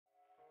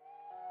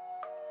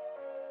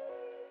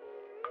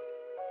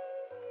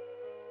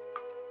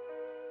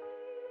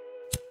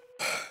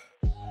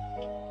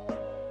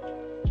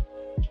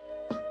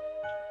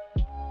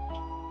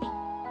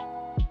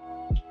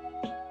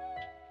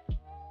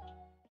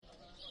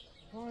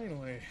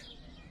Finally,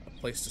 a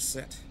place to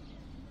sit.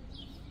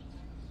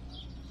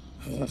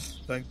 Ugh,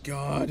 thank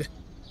God.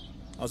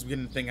 I was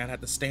beginning to think I'd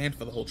have to stand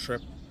for the whole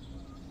trip.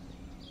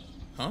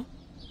 Huh?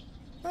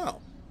 Oh.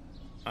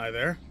 Hi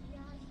there.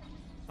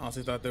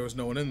 Honestly thought there was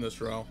no one in this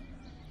row.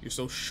 You're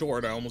so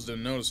short I almost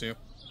didn't notice you.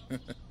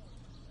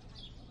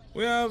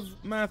 We have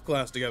math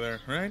class together,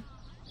 right?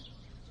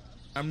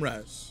 I'm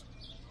Rez.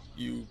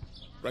 You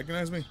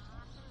recognize me?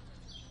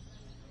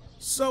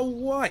 So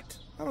what?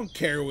 I don't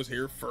care who was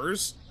here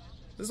first.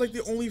 This is like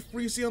the only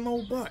free seat on the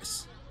whole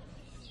bus.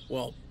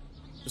 Well,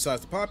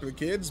 besides the popular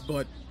kids,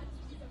 but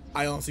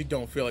I honestly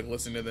don't feel like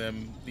listening to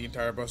them the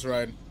entire bus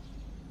ride.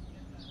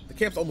 The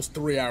camp's almost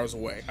 3 hours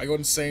away. I go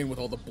insane with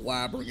all the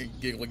blabbering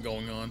and giggling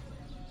going on.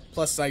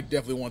 Plus, I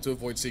definitely want to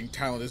avoid seeing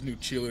Tyler and his new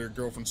cheerleader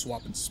girlfriend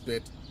swap and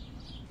spit.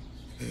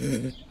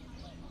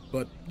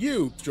 But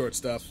you, short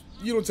stuff,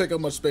 you don't take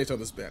up much space on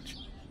this bench.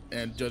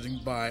 And judging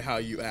by how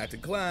you act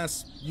in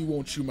class, you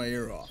won't chew my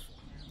ear off.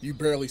 You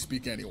barely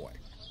speak anyway.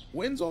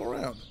 Wins all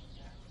around.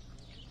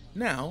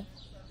 Now,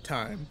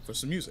 time for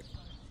some music.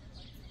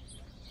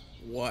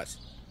 What?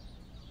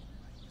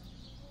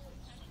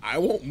 I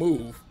won't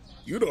move.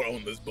 You don't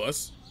own this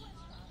bus.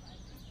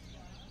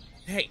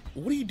 Hey,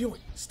 what are you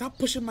doing? Stop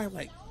pushing my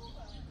leg.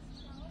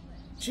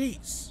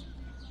 Jeez.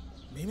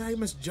 Maybe I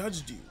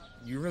misjudged you.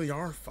 You really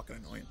are fucking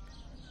annoying.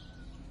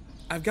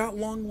 I've got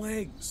long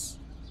legs.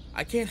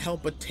 I can't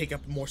help but take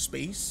up more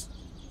space.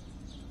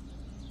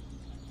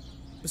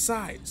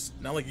 Besides,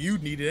 not like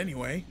you'd need it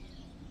anyway.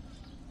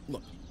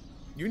 Look,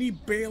 your knee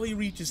barely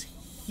reaches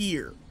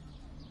here.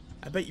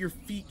 I bet your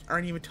feet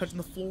aren't even touching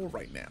the floor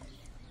right now.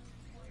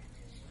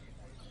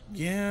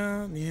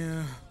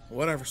 Yeah,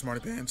 whatever, smarty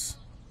pants.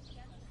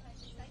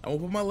 I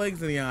won't put my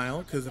legs in the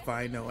aisle, because if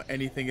I know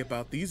anything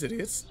about these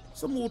idiots,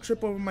 someone will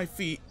trip over my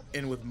feet,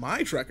 and with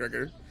my track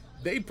record,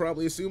 they'd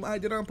probably assume I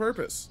did it on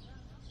purpose.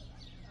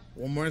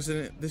 One more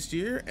incident this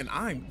year, and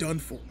I'm done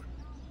for.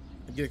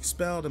 I get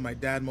expelled, and my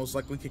dad most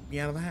likely kicked me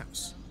out of the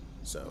house.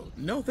 So,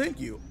 no thank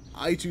you.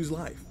 I choose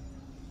life.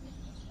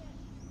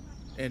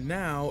 And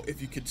now,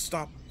 if you could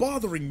stop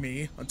bothering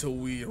me until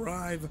we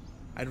arrive,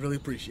 I'd really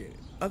appreciate it.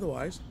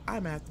 Otherwise,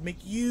 I'm gonna have to make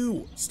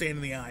you stand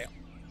in the aisle.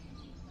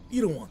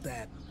 You don't want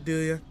that, do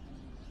you?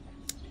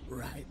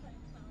 Right.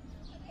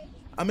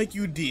 I'll make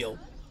you a deal,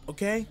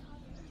 okay?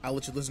 I'll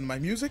let you listen to my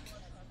music,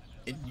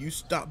 and you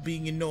stop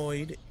being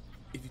annoyed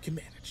if you can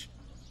manage.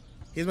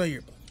 Here's my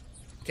earbud.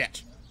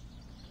 Catch.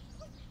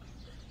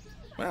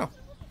 Wow.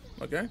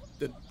 Okay.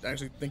 Didn't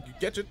actually think you'd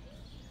catch it.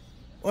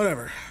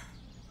 Whatever.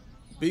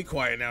 Be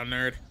quiet now,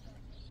 nerd.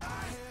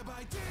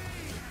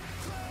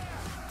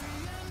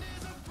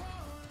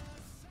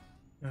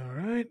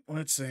 Alright,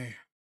 let's see.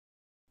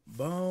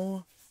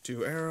 Bow,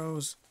 2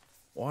 arrows,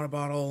 water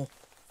bottle,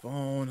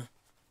 phone.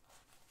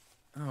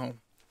 Oh,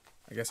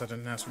 I guess I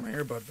didn't ask for my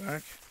earbud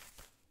back.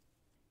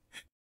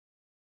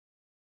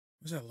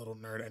 Who's that little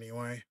nerd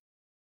anyway?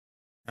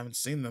 I haven't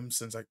seen them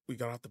since we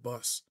got off the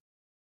bus.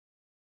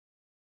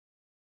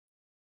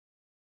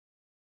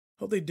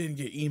 Hope they didn't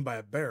get eaten by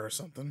a bear or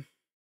something.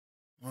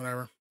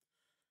 Whatever.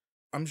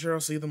 I'm sure I'll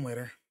see them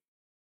later.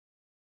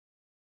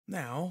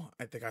 Now,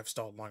 I think I've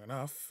stalled long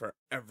enough for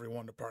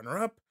everyone to partner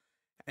up,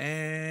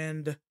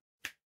 and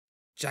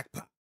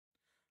jackpot.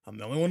 I'm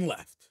the only one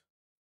left.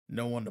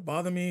 No one to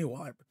bother me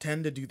while I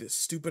pretend to do this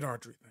stupid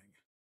archery thing.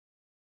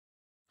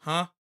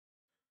 Huh?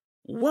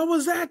 What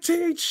was that,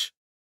 Teach?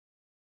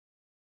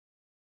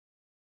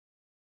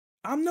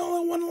 I'm the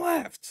only one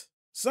left.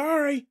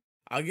 Sorry.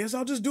 I guess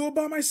I'll just do it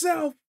by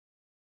myself.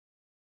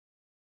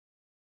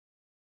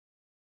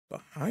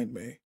 Behind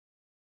me?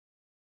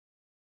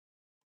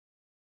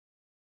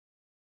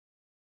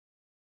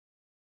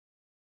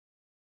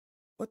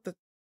 What the?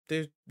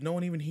 There's no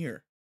one even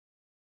here.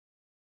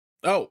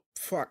 Oh,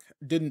 fuck.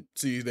 Didn't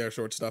see you there,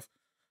 short stuff.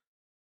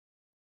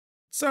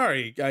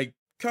 Sorry, I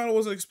kinda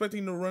wasn't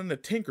expecting to run a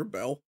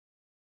Tinkerbell.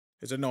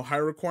 Is there no height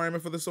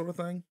requirement for this sort of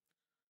thing?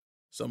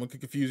 Someone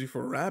could confuse you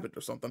for a rabbit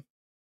or something.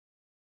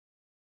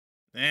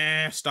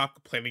 Stop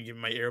complaining, give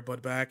me my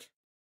earbud back.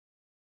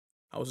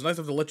 I was nice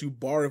enough to let you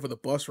borrow it for the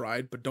bus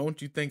ride, but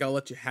don't you think I'll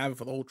let you have it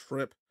for the whole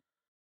trip?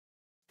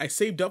 I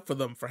saved up for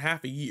them for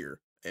half a year,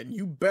 and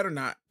you better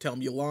not tell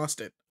me you lost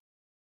it.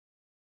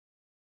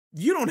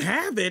 You don't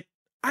have it?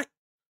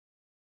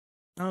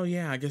 Oh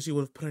yeah, I guess you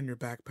would have put it in your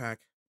backpack.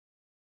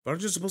 But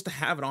aren't you supposed to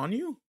have it on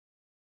you?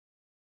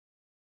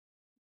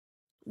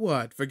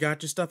 What,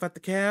 forgot your stuff at the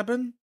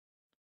cabin?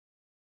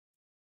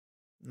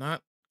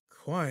 Not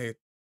quite.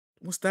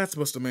 What's that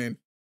supposed to mean?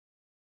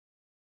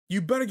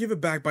 You better give it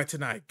back by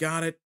tonight,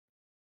 got it?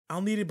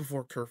 I'll need it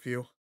before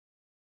curfew.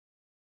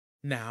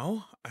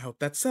 Now, I hope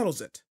that settles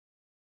it.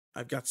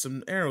 I've got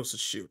some arrows to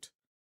shoot.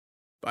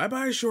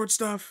 Bye-bye, short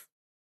stuff.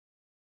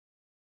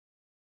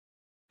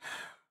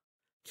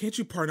 Can't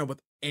you partner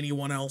with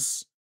anyone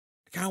else?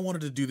 I kinda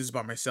wanted to do this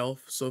by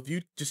myself, so if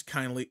you just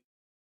kindly...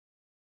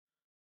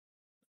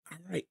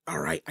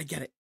 Alright, I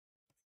get it.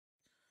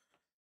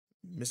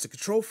 Mr.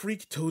 Control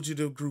Freak told you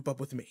to group up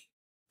with me.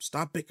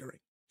 Stop bickering.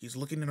 He's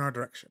looking in our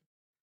direction.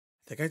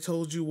 I think I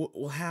told you what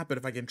will happen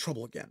if I get in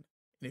trouble again.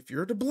 And if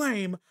you're to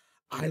blame,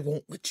 I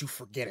won't let you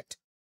forget it.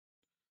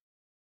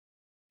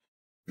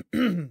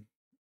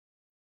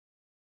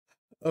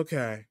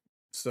 Okay,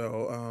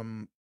 so,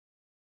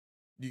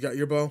 you got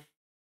your bow?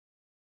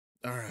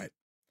 Alright,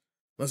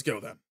 let's go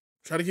then.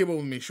 Try to keep up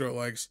with me, short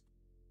legs.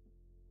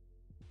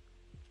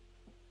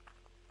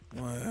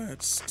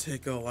 Let's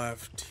take a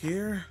left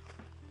here.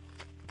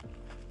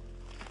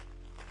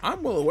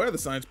 I'm well aware the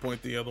signs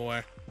point the other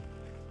way,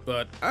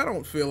 but I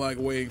don't feel like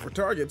waiting for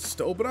targets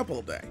to open up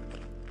all day.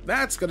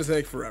 That's gonna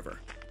take forever.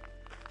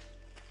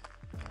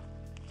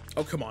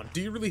 Oh, come on.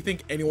 Do you really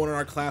think anyone in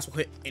our class will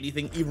hit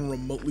anything even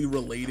remotely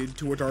related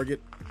to a target?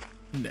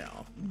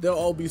 No. They'll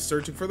all be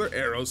searching for their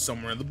arrows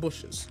somewhere in the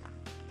bushes.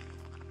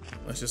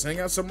 Let's just hang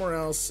out somewhere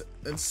else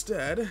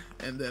instead,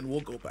 and then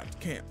we'll go back to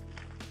camp.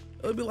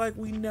 It'll be like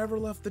we never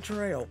left the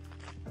trail.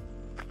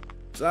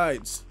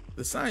 Besides,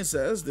 the sign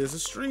says there's a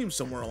stream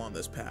somewhere along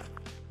this path.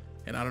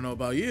 And I don't know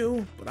about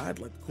you, but I'd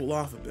like to cool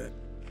off a bit.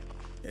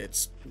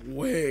 It's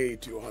way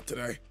too hot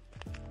today.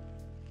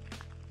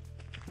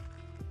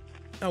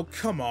 Oh,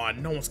 come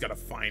on. No one's gonna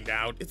find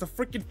out. It's a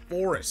freaking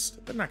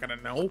forest. They're not gonna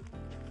know.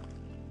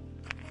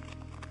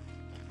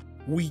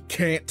 We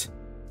can't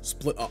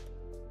split up.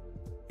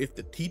 If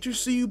the teachers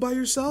see you by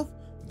yourself,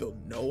 they'll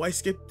know I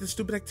skipped this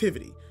stupid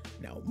activity.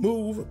 Now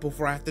move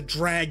before I have to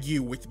drag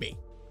you with me.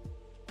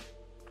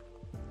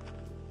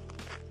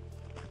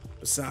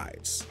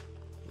 Besides,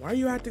 why are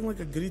you acting like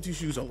a goody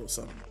two-shoes all of a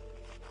sudden?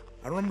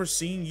 I don't remember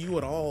seeing you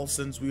at all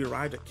since we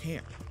arrived at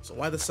camp, so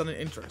why the sudden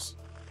interest?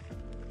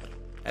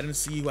 I didn't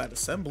see you at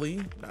assembly,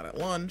 not at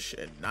lunch,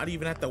 and not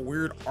even at the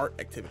weird art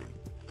activity.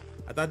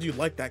 I thought you'd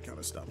like that kind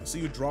of stuff. I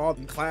see you draw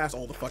in class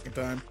all the fucking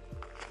time.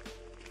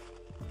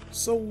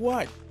 So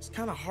what? It's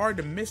kind of hard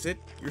to miss it.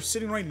 You're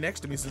sitting right next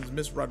to me since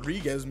Miss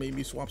Rodriguez made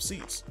me swap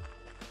seats.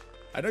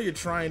 I know you're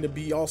trying to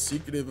be all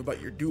secretive about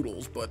your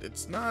doodles, but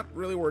it's not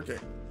really working.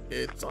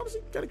 It's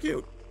honestly kind of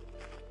cute.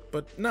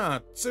 But nah,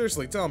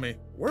 seriously, tell me,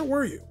 where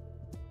were you?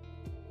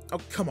 Oh,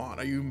 come on.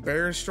 Are you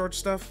embarrassed, short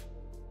stuff?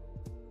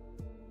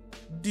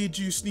 Did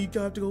you sneak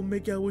out to go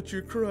make out with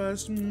your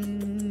crush?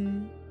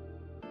 Then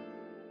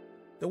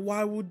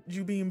why would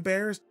you be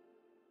embarrassed?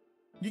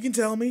 You can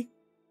tell me.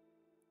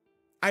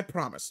 I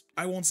promise,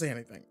 I won't say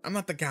anything. I'm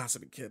not the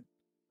gossipy kid.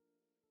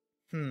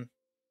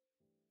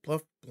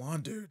 Bluff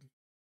blonde dude.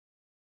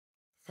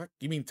 Fuck,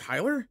 you mean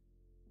Tyler?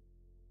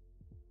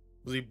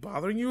 Was he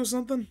bothering you or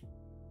something?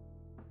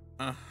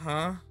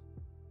 Uh-huh.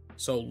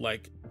 So,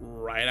 like,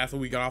 right after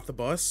we got off the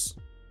bus?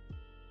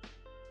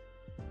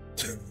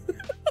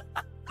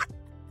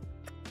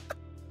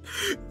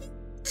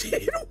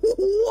 Did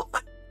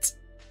what?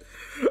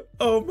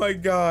 Oh my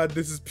god,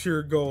 this is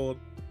pure gold.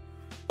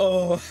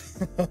 Oh,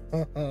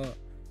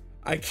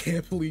 I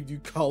can't believe you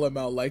call him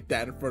out like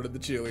that in front of the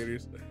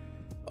cheerleaders.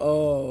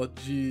 Oh,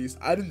 jeez.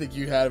 I didn't think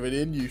you had it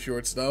in you,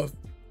 short stuff.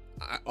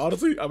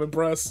 Honestly, I'm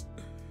impressed.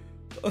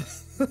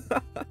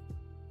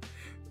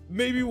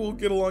 Maybe we'll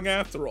get along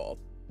after all.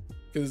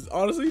 Because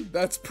honestly,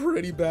 that's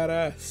pretty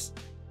badass.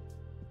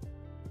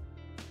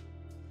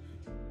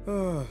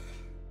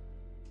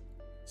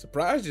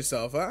 Surprised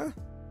yourself, huh?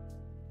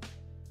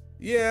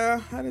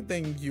 Yeah, I didn't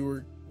think you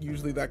were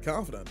usually that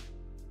confident.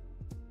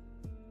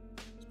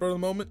 Spur of the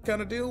moment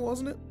kind of deal,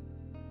 wasn't it?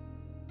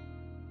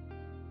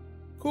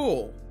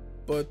 Cool,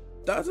 but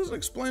that doesn't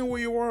explain where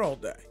you were all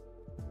day.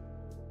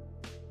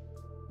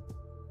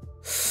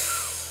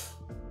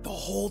 The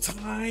whole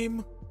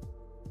time?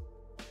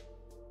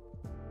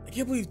 I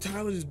can't believe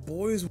Tyler's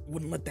boys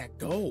wouldn't let that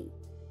go.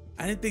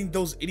 I didn't think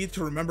those idiots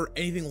would remember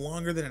anything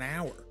longer than an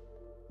hour.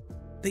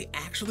 They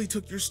actually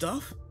took your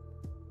stuff?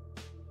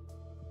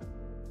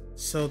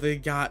 So they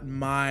got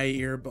my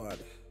earbud.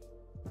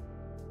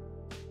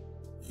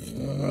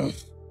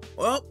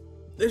 Well,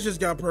 this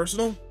just got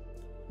personal.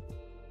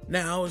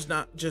 Now it's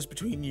not just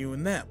between you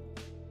and them.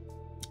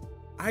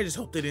 I just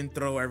hope they didn't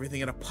throw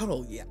everything in a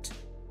puddle yet.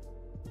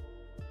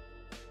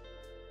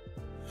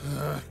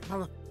 How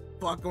the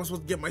fuck am I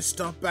supposed to get my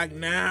stuff back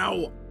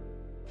now?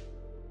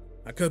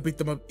 I could beat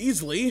them up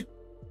easily,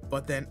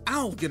 but then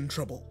I'll get in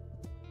trouble.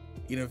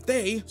 Even if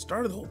they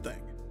started the whole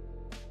thing.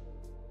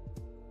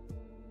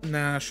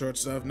 Nah, short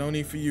stuff. No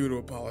need for you to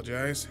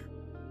apologize.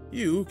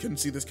 You couldn't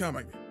see this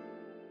coming.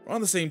 We're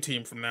on the same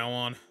team from now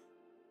on.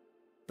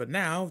 But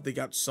now they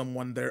got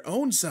someone their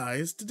own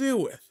size to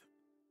deal with.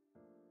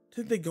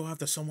 Didn't they go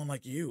after someone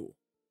like you?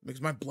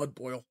 Makes my blood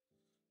boil.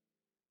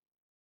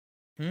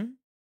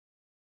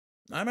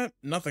 I meant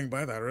nothing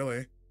by that,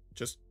 really.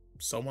 Just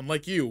someone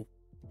like you.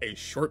 A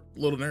short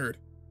little nerd.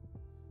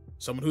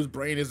 Someone whose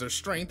brain is their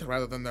strength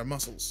rather than their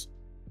muscles.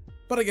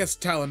 But I guess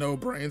Talon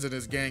O'Briens and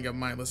his gang of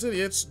mindless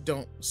idiots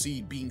don't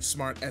see being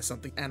smart as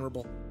something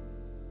admirable.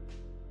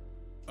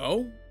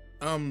 Oh?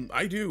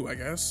 I do, I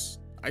guess.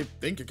 I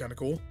think you're kinda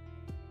cool.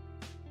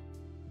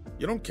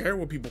 You don't care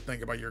what people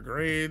think about your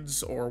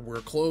grades or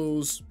wear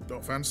clothes, no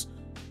offense.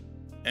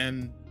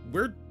 And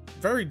we're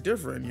very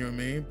different, you and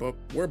me, but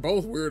we're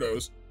both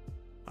weirdos.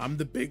 I'm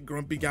the big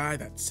grumpy guy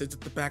that sits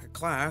at the back of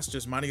class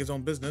just minding his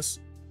own business.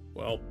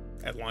 Well,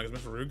 as long as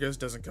Mr. Rugas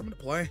doesn't come into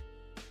play.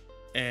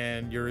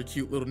 And you're a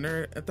cute little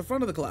nerd at the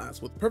front of the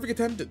class with perfect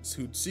attendance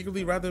who'd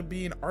secretly rather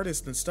be an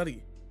artist than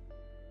study.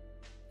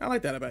 I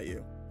like that about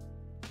you.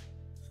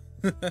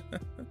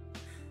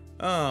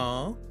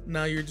 Oh,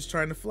 now you're just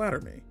trying to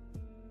flatter me.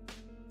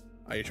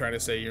 Are you trying to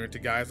say you're into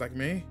guys like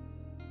me?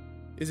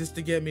 Is this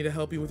to get me to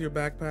help you with your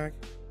backpack?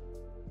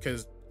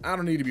 Because I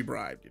don't need to be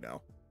bribed, you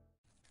know.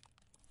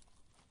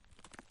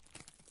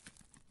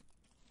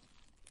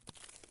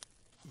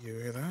 You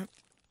hear that?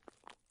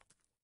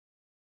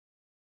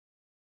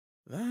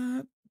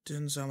 That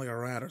didn't sound like a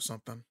rat or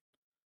something.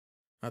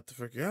 Not to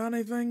freak you out or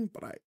anything,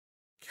 but I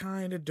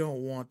kinda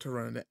don't want to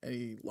run into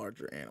any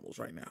larger animals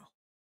right now.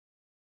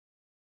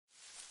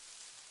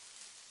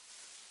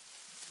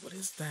 What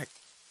is that?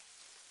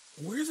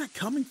 Where is that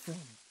coming from?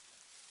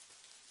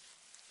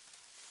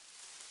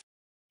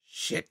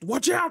 Shit,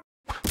 watch out!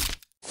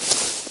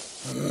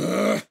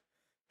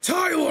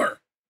 Tyler!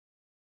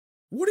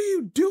 What are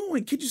you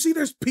doing? Can't you see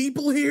there's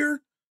people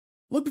here?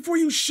 Look before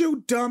you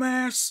shoot,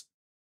 dumbass!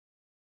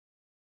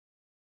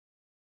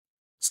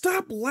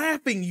 Stop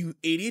laughing, you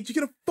idiot! You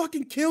could have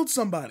fucking killed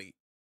somebody!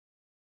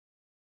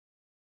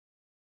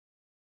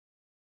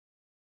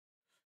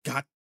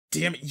 God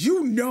damn it,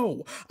 you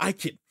know I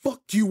can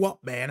fuck you up,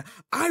 man.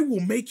 I will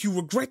make you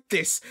regret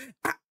this.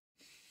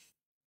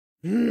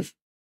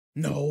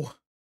 No.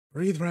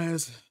 Breathe,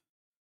 Raz.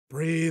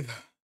 Breathe.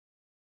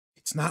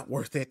 It's not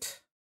worth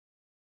it.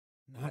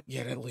 Not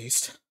yet, at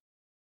least.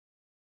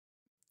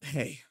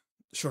 Hey,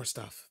 short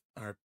stuff.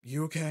 Are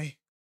you okay?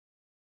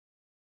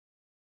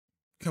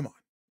 Come on.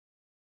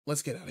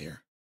 Let's get out of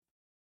here.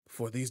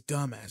 Before these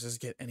dumbasses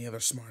get any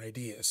other smart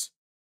ideas.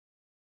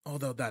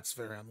 Although that's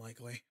very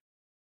unlikely.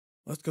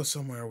 Let's go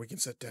somewhere we can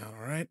sit down,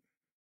 alright?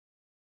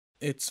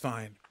 It's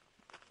fine.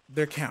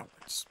 They're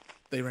cowards.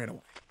 They ran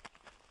away.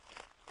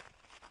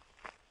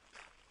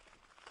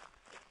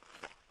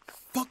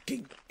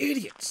 Fucking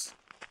idiots!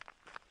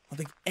 I don't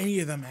think any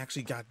of them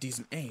actually got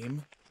decent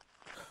aim.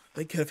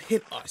 They could have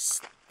hit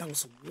us. That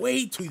was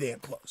way too damn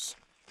close.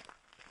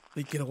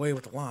 They'd get away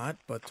with a lot,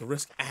 but to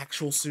risk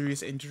actual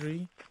serious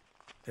injury,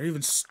 they're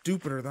even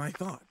stupider than I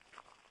thought.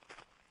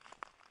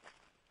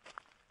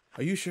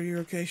 Are you sure you're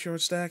okay,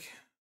 Short Stack?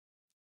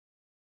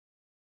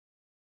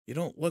 You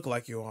don't look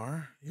like you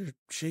are. You're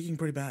shaking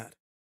pretty bad.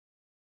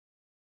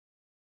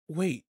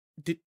 Wait,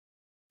 did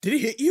it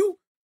hit you?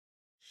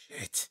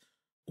 Shit.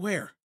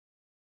 Where?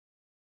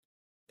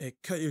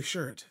 It cut your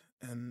shirt,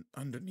 and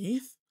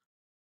underneath?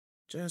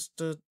 Just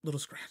a little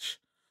scratch.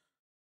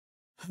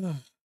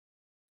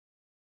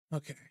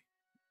 Okay.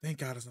 Thank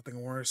God it's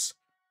nothing worse.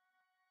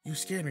 You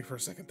scared me for a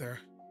second there.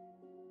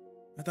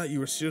 I thought you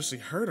were seriously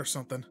hurt or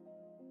something.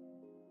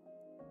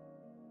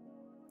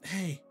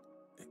 Hey.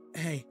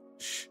 Hey.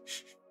 Shh.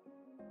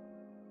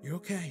 You're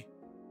okay.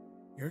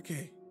 You're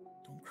okay.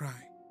 Don't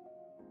cry.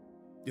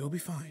 You'll be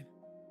fine.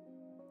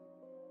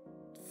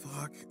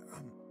 Fuck.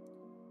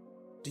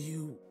 Do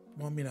you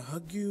want me to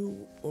hug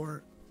you,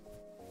 or...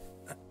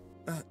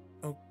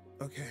 oh,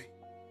 okay.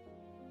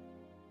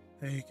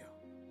 There you go.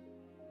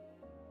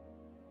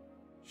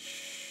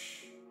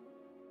 Shh.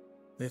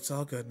 It's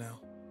all good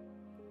now.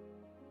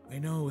 I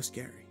know it was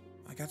scary.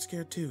 I got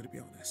scared too, to be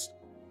honest.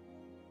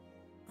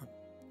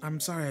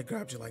 I'm sorry I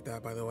grabbed you like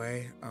that, by the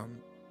way.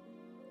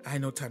 I had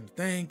no time to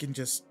think and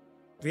just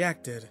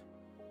reacted.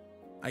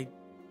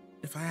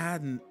 If I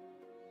hadn't,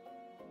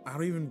 I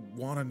don't even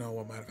want to know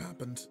what might have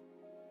happened.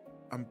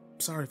 I'm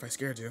sorry if I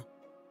scared you.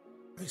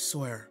 I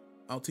swear,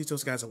 I'll teach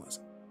those guys a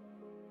lesson.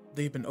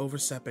 They've been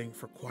overstepping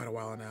for quite a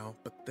while now,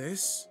 but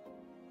this...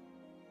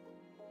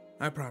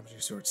 I promise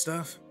you, Short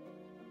Stuff,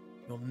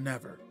 you'll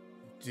never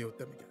deal with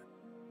them again.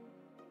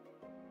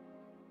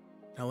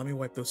 Now let me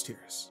wipe those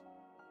tears.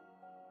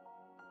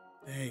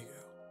 There you go.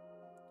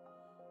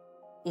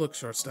 Look,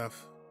 Short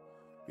Stuff,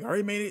 you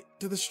already made it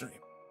to the stream.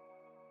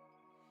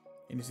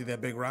 And you see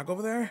that big rock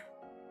over there?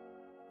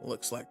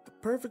 Looks like the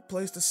perfect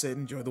place to sit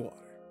and enjoy the water.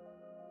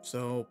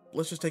 So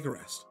let's just take a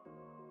rest.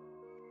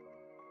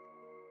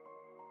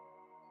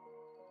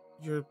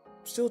 You're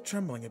still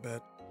trembling a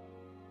bit.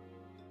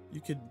 You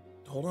could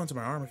hold on to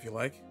my arm if you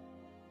like.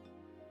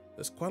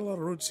 There's quite a lot of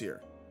roots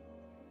here.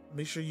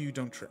 Make sure you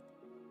don't trip.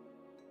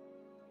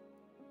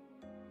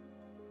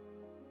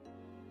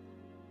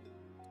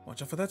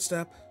 Watch out for that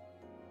step.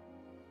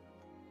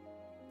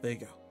 There you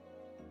go.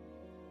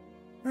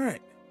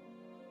 Alright.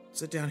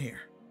 Sit down here.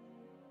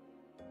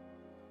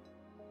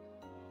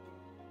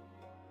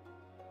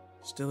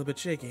 Still a bit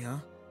shaky, huh?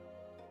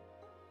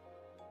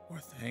 Poor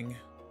thing.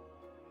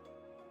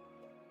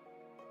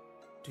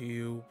 Do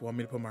you want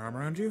me to put my arm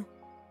around you?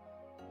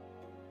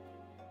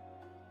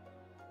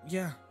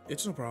 Yeah,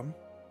 it's no problem.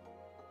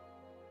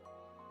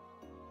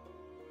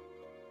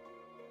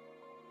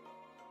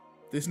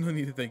 There's no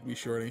need to thank me,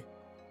 Shorty.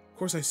 Of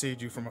course I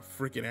saved you from a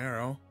freaking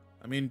arrow.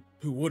 I mean,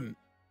 who wouldn't?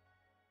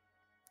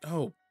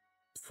 Oh,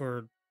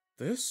 for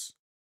this?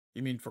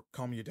 You mean for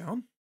calming you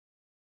down?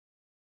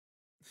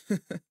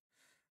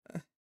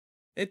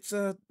 It's,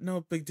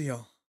 no big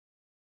deal.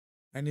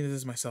 I needed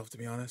this myself, to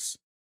be honest.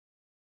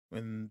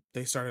 When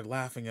they started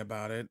laughing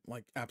about it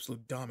like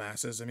absolute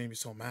dumbasses, it made me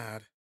so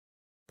mad.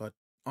 But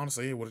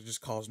honestly, it would have just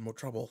caused more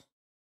trouble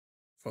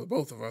for the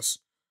both of us,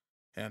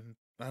 and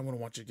I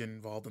wouldn't want you to get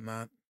involved in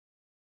that.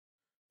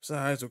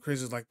 Besides, with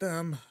crazies like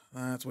them,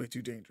 that's way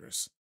too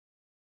dangerous.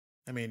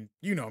 I mean,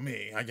 you know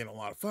me, I get in a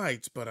lot of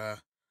fights, but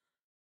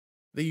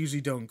they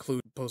usually don't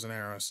include bows and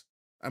arrows.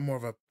 I'm more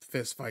of a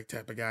fist fight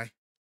type of guy.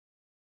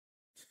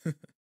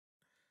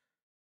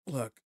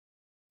 Look,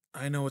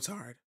 I know it's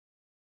hard,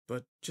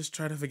 but just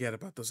try to forget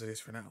about those idiots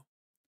for now.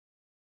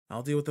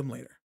 I'll deal with them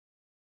later.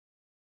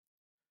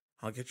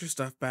 I'll get your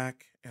stuff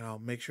back, and I'll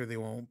make sure they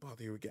won't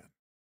bother you again.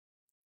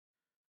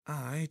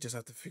 I just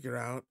have to figure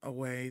out a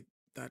way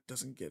that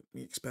doesn't get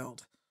me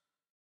expelled.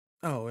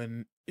 Oh,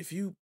 and if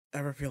you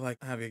ever feel like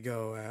having a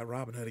go at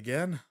Robin Hood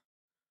again,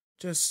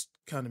 just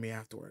come to me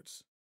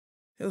afterwards.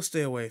 He'll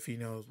stay away if he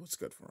knows what's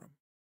good for him.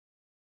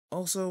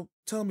 Also,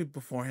 tell me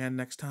beforehand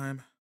next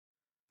time.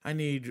 I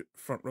need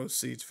front row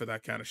seats for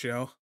that kind of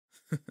show.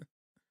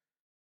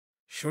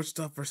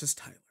 Shortstop versus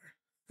Tyler.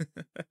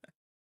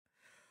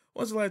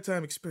 Once a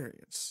lifetime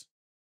experience.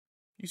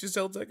 You should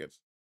sell tickets.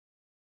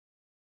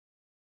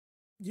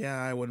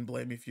 Yeah, I wouldn't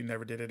blame you if you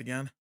never did it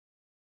again.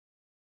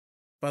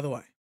 By the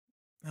way,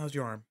 how's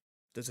your arm?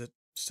 Does it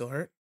still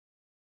hurt?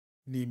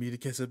 Need me to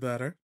kiss it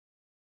better?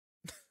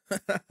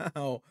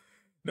 Oh,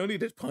 no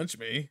need to punch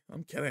me.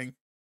 I'm kidding.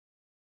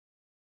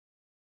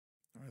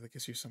 I'd rather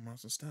kiss you somewhere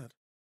else instead.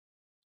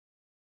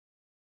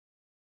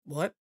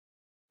 What?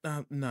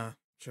 Nah.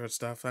 Short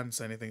stuff. I didn't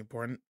say anything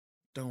important.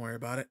 Don't worry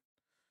about it.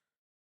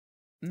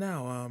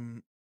 Now,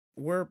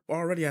 we're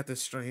already at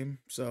this stream,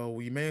 so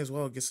we may as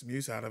well get some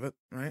use out of it,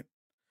 right?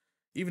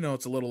 Even though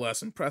it's a little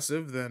less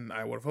impressive than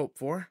I would have hoped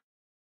for.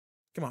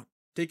 Come on,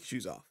 take your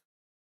shoes off.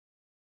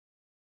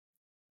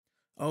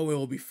 Oh,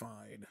 it'll be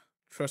fine.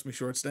 Trust me,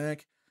 Short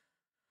Stack.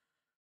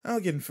 I'll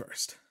get in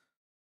first.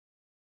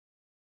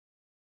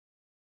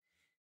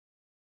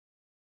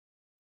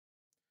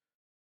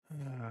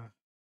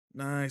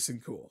 Nice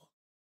and cool.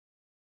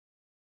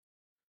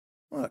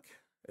 Look,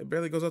 it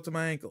barely goes up to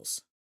my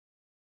ankles.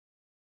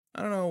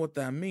 I don't know what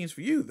that means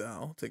for you,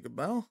 though,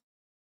 Tinkerbell.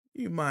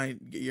 You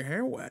might get your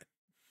hair wet.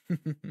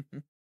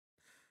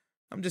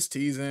 I'm just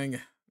teasing.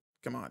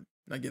 Come on,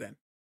 now get in.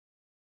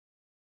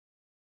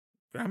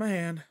 Grab my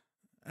hand.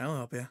 I'll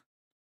help you.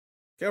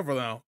 Careful,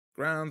 though.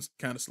 Ground's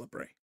kind of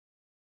slippery.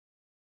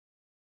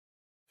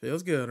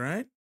 Feels good,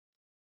 right?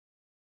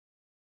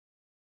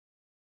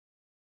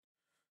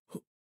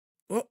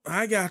 Well,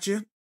 I got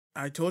you.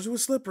 I told you it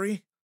was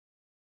slippery.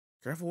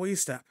 Careful where you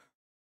step.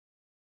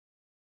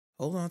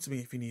 Hold on to me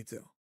if you need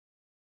to.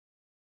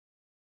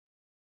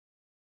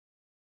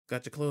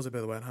 Got your clothes a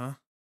bit wet, huh?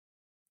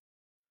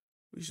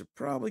 We should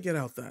probably get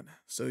out then,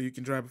 so you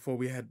can dry before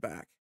we head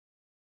back.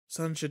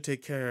 Sun should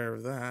take care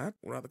of that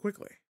rather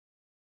quickly.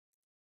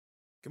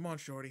 Come on,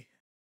 Shorty.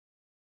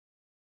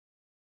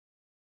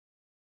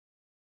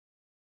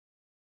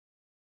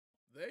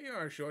 There you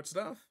are, Short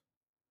Stuff.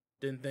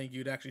 Didn't think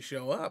you'd actually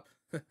show up.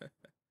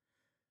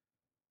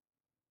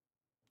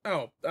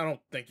 Oh, I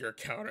don't think you're a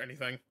coward or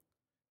anything.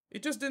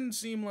 It just didn't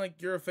seem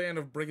like you're a fan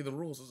of breaking the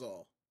rules is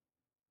all.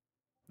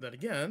 Then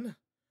again,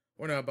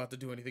 we're not about to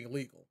do anything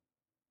illegal.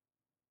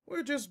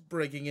 We're just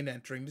breaking and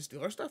entering to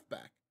steal our stuff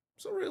back.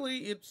 So really,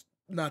 it's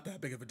not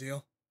that big of a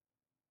deal.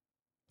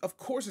 Of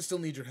course I still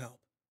need your help.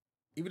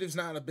 Even if it's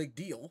not a big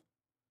deal.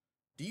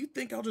 Do you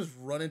think I'll just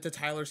run into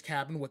Tyler's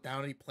cabin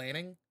without any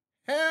planning?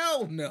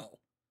 Hell no!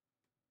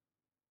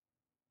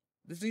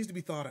 This needs to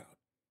be thought out.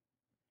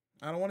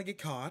 I don't want to get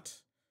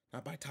caught.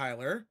 Not by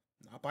Tyler,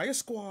 not by a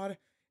squad,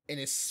 and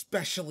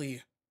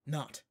especially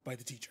not by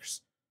the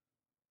teachers.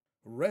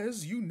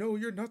 Rez, you know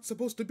you're not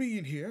supposed to be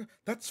in here.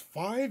 That's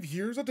 5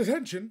 years of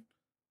detention.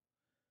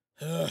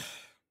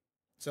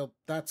 So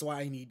that's why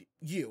I need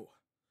you.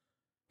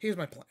 Here's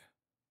my plan.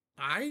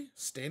 I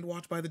stand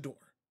watch by the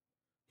door.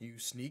 You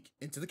sneak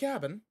into the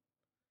cabin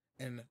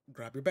and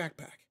grab your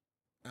backpack.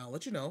 I'll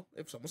let you know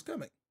if someone's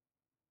coming.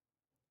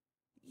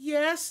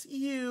 Yes,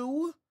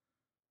 you.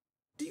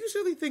 Do you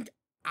really think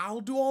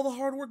I'll do all the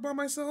hard work by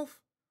myself?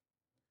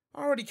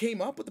 I already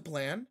came up with the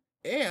plan,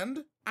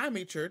 and I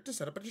made sure to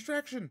set up a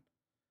distraction.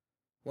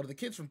 One of the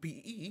kids from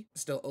PE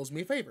still owes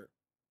me a favor,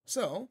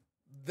 so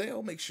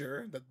they'll make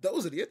sure that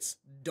those idiots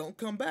don't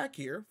come back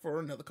here for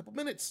another couple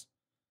minutes.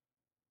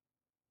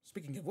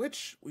 Speaking of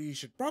which, we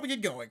should probably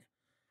get going.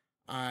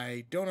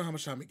 I don't know how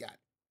much time we got.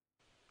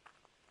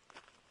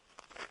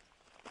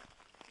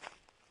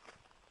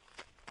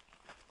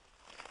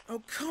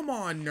 Oh, come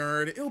on,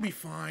 nerd. It'll be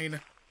fine.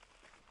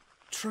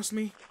 Trust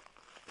me.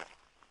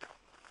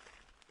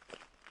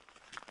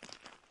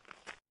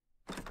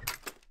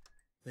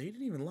 They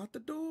didn't even lock the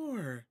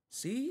door.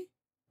 See?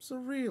 So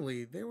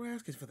really, they were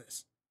asking for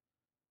this.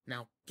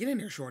 Now, get in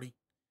here, Shorty,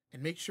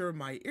 and make sure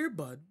my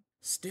earbud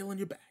is still in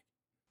your bag.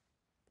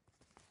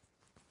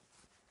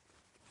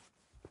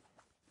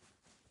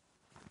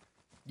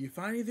 You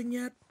find anything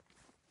yet?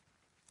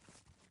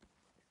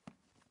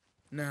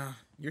 Nah,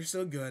 you're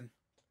still good.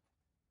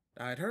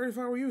 I'd hurry if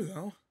I were you,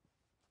 though.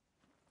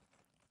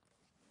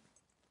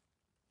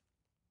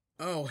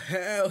 Oh,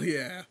 hell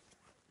yeah.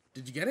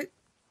 Did you get it?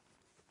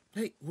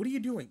 Hey, what are you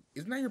doing?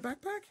 Isn't that your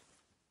backpack?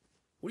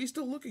 What are you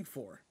still looking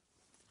for?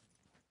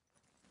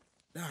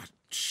 Ah,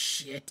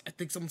 shit. I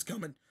think someone's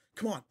coming.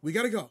 Come on, we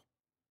gotta go.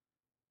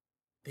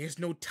 There's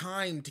no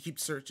time to keep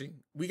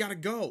searching. We gotta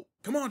go.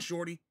 Come on,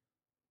 Shorty.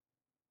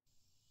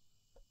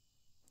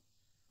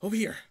 Over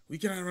here. We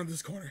get out around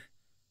this corner.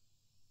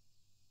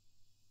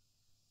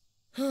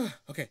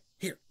 Okay,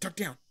 here, tuck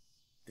down.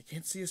 They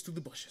can't see us through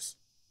the bushes.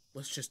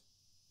 Let's just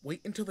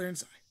wait until they're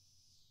inside.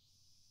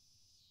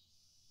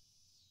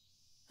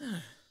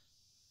 I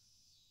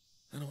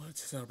don't want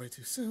to celebrate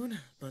too soon,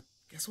 but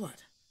guess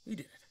what? We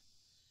did it.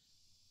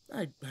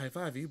 I'd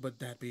high-five you, but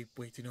that'd be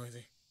way too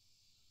noisy.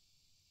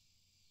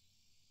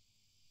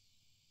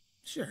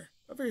 Sure,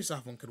 a very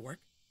soft one could work.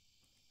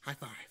 High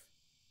five.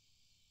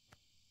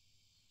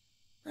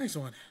 Nice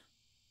one.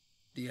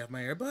 Do you have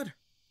my earbud?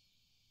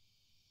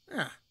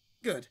 Ah,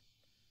 good.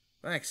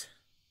 Thanks.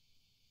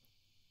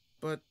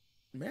 But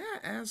may I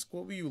ask,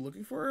 what were you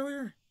looking for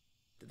earlier?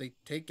 Did they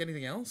take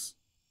anything else?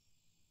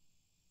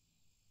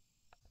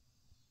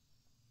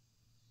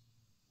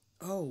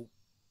 Oh.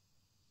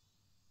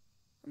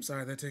 I'm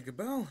sorry that take a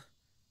bell.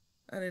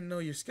 I didn't know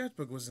your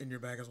sketchbook was in your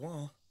bag as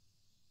well.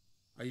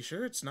 Are you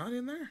sure it's not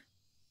in there?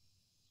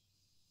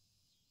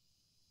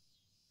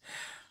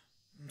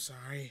 I'm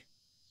sorry.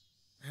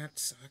 That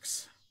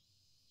sucks.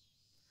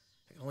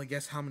 I can only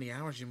guess how many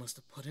hours you must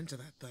have put into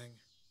that thing.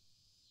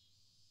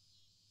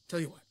 Tell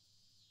you what,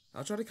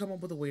 I'll try to come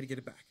up with a way to get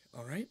it back,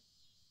 alright?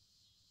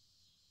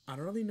 I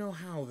don't really know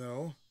how,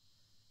 though.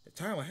 If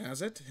Tyler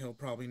has it, he'll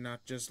probably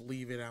not just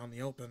leave it out in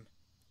the open.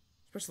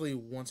 Especially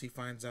once he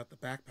finds out the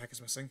backpack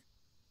is missing.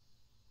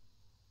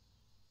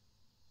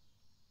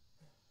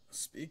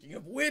 Speaking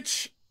of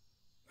which,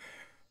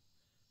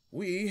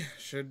 we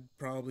should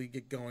probably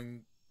get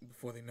going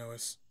before they know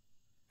us.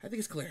 I think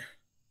it's clear.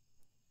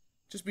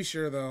 Just be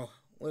sure, though,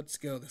 let's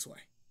go this way,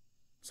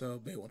 so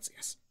they won't see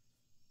us.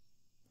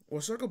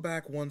 We'll circle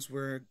back once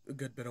we're a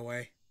good bit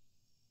away.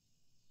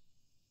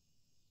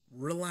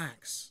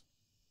 Relax.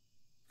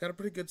 Got a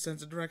pretty good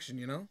sense of direction,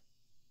 you know?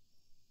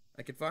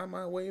 I can find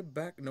my way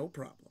back no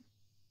problem.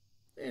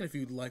 And if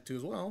you'd like to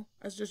as well,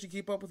 I suggest you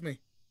keep up with me.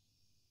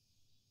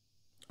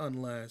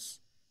 Unless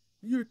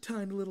your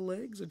tiny little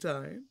legs are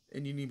tired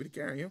and you need me to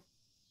carry you.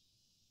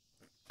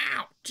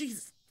 Ow!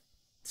 Jesus!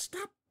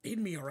 Stop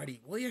hitting me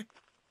already, will you?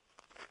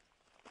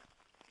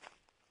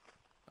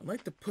 I'd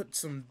like to put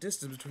some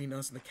distance between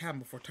us and the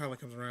cabin before Tyler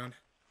comes around.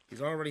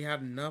 He's already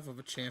had enough of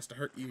a chance to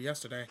hurt you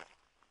yesterday.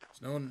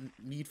 There's no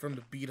need for him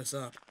to beat us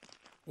up.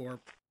 Or,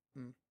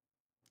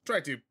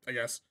 try to, I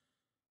guess.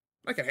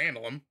 I can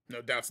handle him,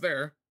 no doubts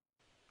there.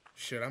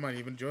 Shit, I might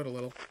even enjoy it a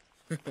little.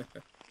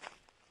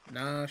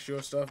 Nah,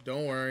 sure stuff,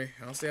 don't worry.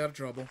 I'll stay out of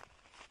trouble.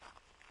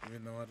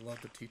 Even though I'd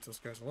love to teach those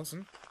guys a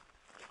lesson.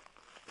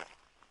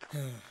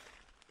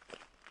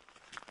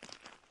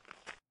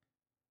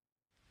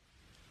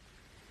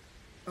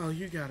 Oh,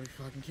 you gotta be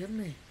fucking kidding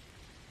me.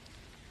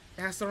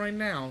 Ask her right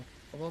now,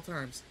 of all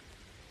times.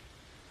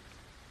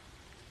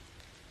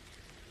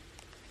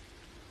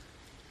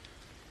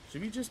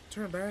 Should we just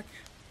turn back?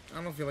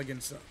 I don't feel like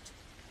getting sucked.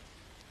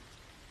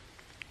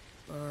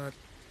 But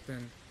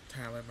then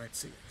Tyler might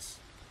see us.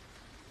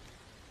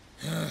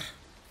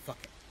 Fuck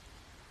it.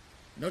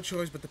 No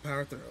choice but to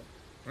power through,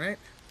 right?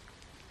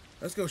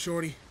 Let's go,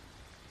 Shorty.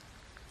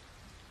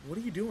 What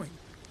are you doing?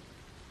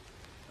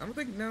 I don't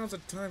think now's the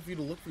time for you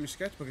to look for your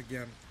sketchbook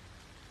again.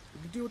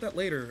 We can deal with that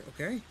later,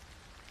 okay?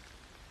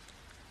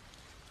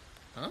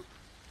 Huh?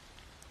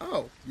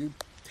 Oh, you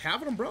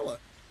have an umbrella.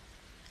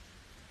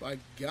 By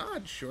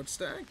God, Short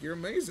Stack, you're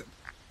amazing.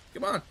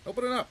 Come on,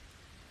 open it up.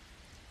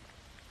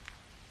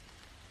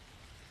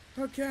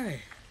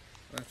 Okay,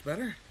 that's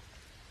better.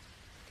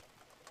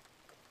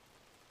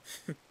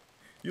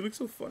 You look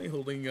so funny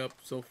holding up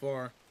so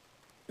far.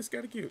 It's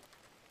kinda cute.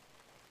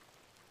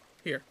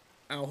 Here,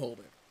 I'll hold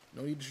it.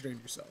 No need to strain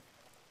yourself.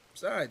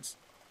 Besides,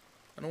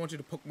 I don't want you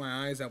to poke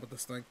my eyes out with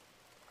this thing.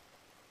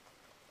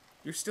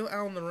 You're still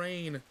out in the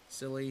rain,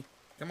 silly.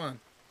 Come on,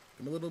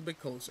 come a little bit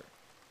closer.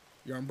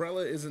 Your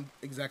umbrella isn't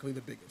exactly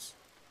the biggest.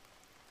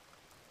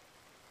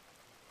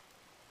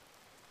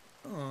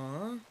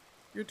 Aww,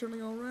 you're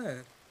turning all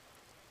red.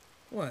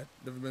 What,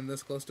 never been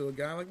this close to a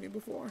guy like me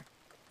before?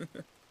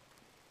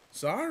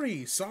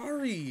 Sorry.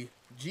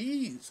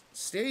 Jeez,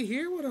 stay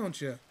here, why don't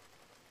you?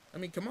 I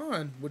mean, come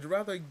on, would you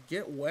rather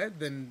get wet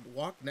than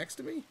walk next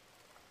to me?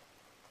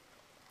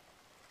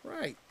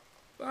 Right,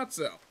 thought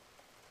so.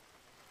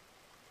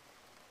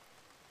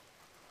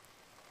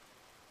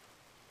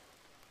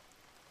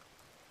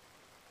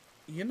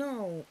 You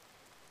know,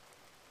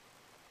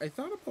 I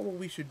thought about what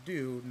we should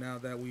do now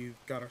that we've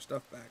got our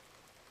stuff back.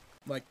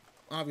 Like,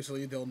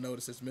 obviously they'll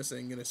notice it's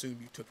missing and assume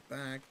you took it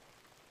back.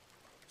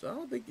 So I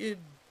don't think it'd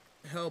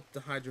help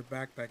to hide your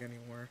backpack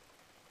anywhere.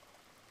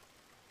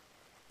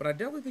 But I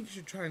definitely think you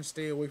should try and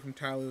stay away from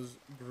Tyler's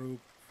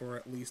group for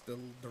at least the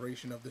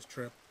duration of this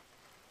trip.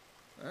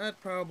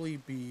 That'd probably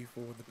be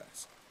for the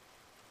best.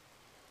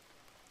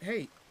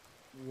 Hey,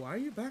 why are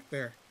you back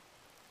there?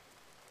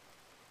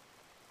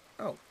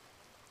 Oh,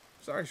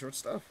 sorry, short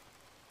stuff.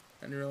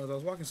 I didn't realize I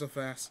was walking so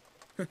fast.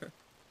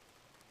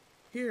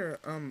 Here,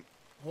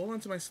 hold on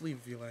to my sleeve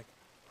if you like.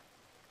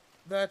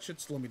 That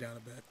should slow me down a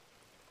bit.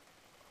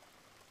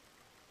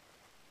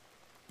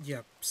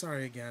 Yeah,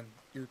 sorry again.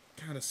 You're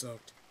kinda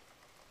soaked.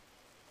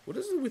 What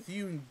is it with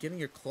you and getting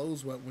your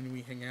clothes wet when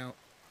we hang out?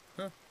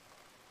 Huh?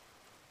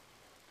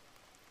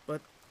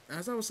 But,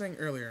 as I was saying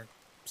earlier,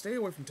 stay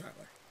away from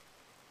Tyler.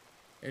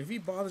 And if he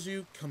bothers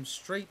you, come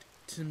straight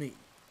to me,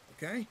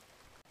 okay?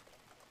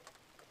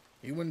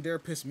 He wouldn't dare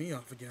piss me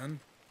off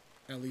again.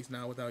 At least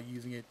not without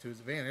using it to his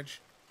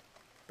advantage.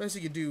 Best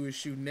he could do is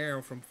shoot an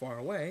arrow from far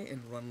away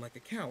and run like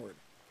a coward.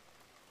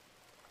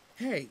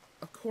 Hey,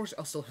 of course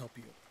I'll still help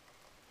you.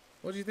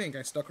 What do you think,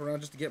 I stuck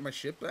around just to get my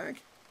shit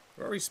back?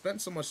 We already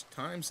spent so much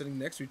time sitting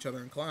next to each other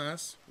in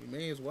class. We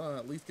may as well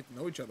at least get to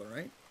know each other,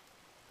 right?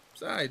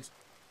 Besides,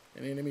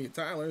 an enemy of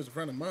Tyler is a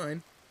friend of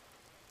mine.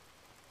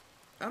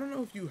 I don't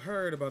know if you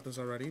heard about this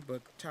already,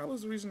 but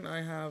Tyler's the reason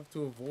I have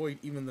to avoid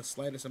even the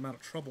slightest amount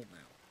of trouble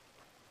now.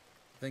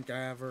 I think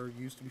I ever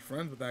used to be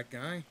friends with that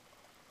guy.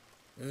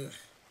 Ugh,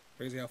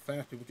 crazy how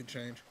fast people can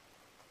change.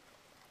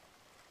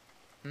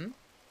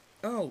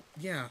 Oh,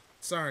 yeah,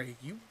 sorry,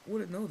 you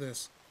wouldn't know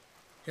this.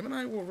 Him and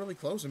I were really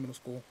close in middle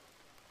school.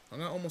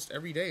 Hung out almost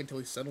every day until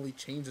he suddenly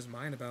changed his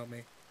mind about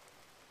me.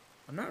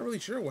 I'm not really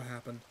sure what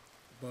happened,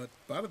 but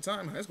by the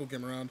time high school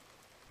came around,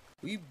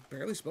 we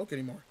barely spoke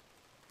anymore.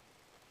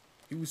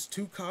 He was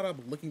too caught up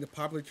licking the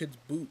popular kid's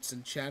boots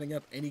and chatting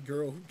up any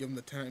girl who'd give him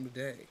the time of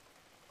day.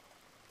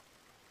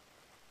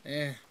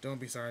 Don't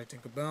be sorry,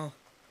 Tinkerbell.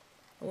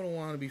 I wouldn't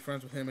want to be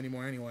friends with him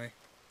anymore anyway.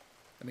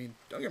 I mean,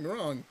 don't get me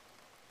wrong,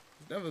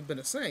 he's never been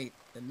a saint,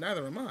 and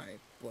neither am I,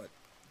 but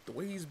the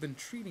way he's been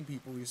treating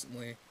people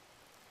recently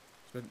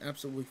has been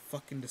absolutely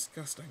fucking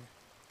disgusting.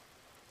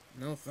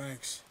 No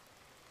thanks.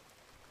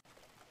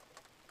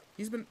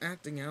 He's been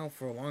acting out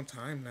for a long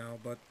time now,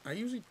 but I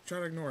usually try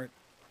to ignore it.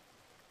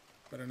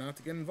 Better not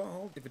to get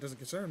involved if it doesn't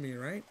concern me,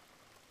 right?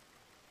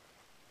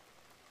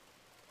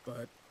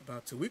 But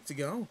about 2 weeks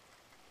ago,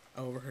 I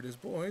overheard his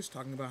boys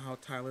talking about how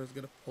Tyler's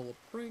gonna pull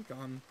a prank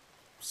on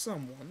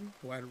someone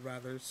who I'd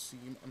rather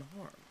seem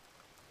unharmed.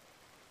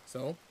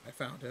 So, I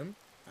found him,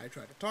 I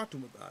tried to talk to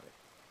him about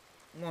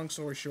it. Long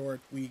story short,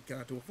 we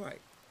got into a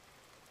fight.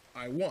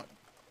 I won,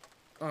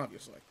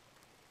 obviously.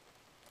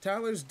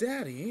 Tyler's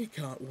daddy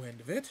caught wind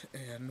of it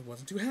and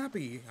wasn't too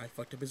happy I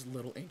fucked up his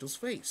little angel's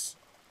face.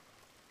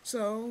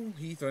 So,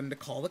 he threatened to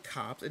call the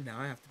cops, and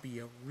now I have to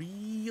be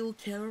real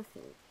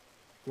careful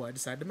who I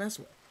decide to mess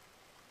with.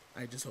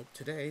 I just hope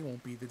today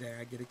won't be the day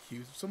I get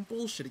accused of some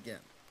bullshit again.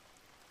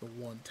 The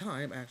one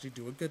time I actually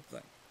do a good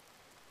thing.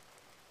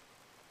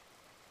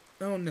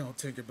 Oh no,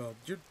 Tinkerbell,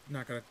 you're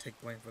not gonna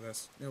take blame for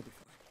this. It'll be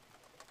fine.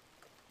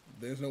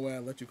 There's no way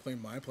I'll let you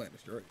claim my plan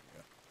as your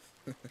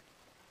idea.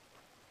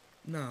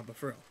 Nah, but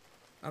for real.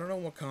 I don't know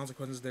what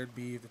consequences there'd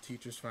be if the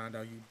teachers found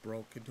out you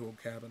broke into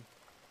a cabin.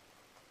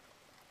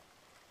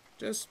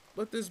 Just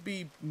let this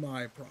be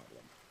my problem.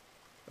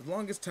 As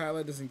long as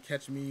Tyler doesn't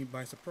catch me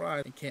by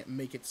surprise and can't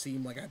make it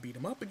seem like I beat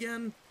him up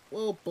again,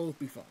 we'll both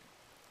be fine.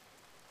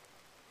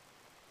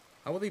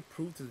 How will they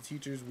prove to the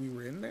teachers we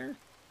were in there?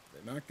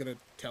 They're not gonna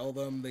tell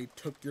them they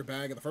took your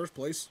bag in the first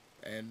place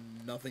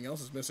and nothing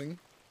else is missing.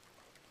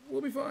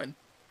 We'll be fine.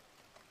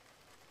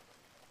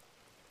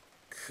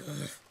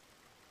 Ugh.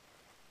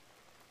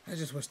 I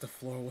just wish the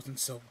floor wasn't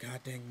so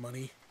goddamn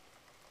muddy.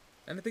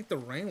 I didn't think the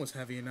rain was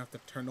heavy enough to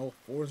turn all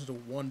fours into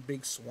one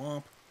big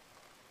swamp.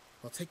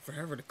 It'll take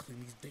forever to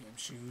clean these damn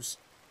shoes.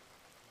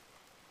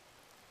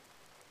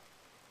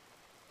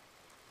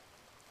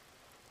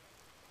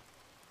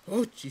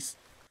 Oh, jeez.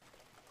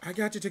 I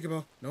got you,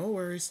 Tinkerbell. No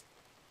worries.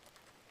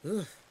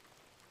 Ugh.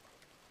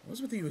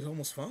 What's with you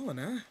almost falling,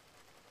 huh?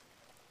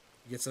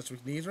 You get such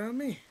weak knees around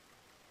me?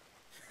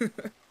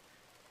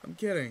 I'm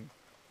kidding.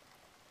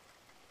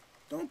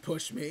 Don't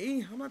push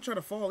me. I'm not trying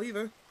to fall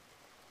either.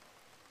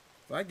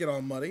 If I get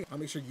all muddy, I'll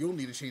make sure you'll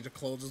need a change of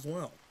clothes as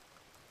well.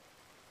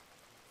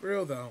 For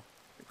real though,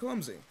 you're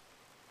clumsy.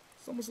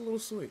 It's almost a little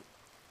sweet.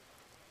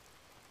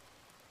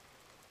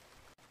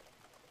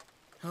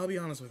 I'll be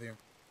honest with you.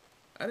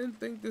 I didn't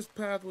think this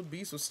path would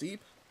be so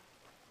steep.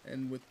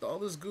 And with all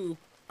this goop,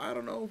 I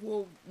don't know if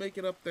we'll make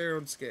it up there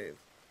unscathed.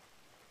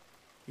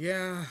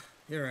 Yeah,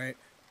 you're right.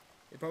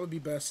 It'd probably be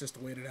best just to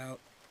wait it out.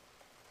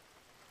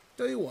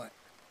 Tell you what.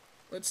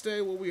 Let's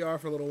stay where we are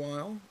for a little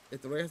while.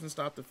 If the rain hasn't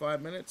stopped in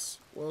 5 minutes,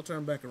 we'll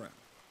turn back around.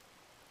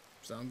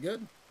 Sound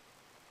good?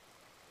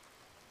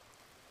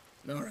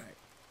 Alright.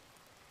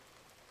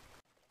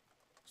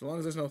 As long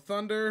as there's no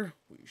thunder,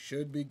 we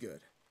should be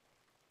good.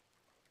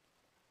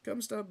 Come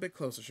step a bit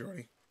closer,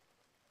 shorty.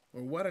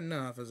 We're wet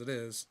enough as it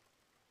is.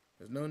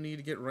 There's no need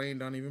to get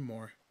rained on even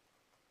more.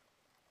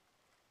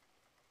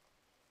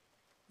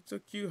 It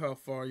took you how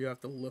far you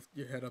have to lift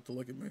your head up to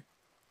look at me.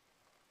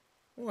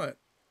 What?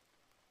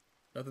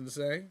 Nothing to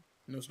say?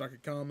 No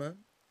snarky comment?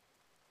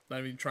 Not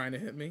even trying to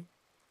hit me?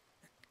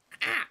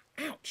 Ah!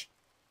 Ouch!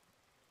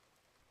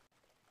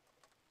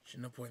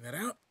 Shouldn't have pointed that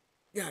out.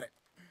 Got it.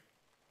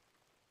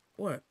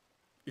 What?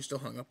 You're still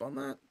hung up on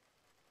that?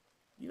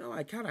 You know,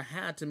 I kind of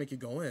had to make you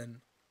go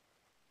in.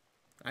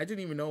 I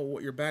didn't even know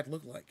what your back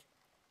looked like.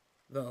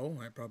 Though,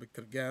 I probably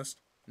could have guessed,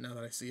 now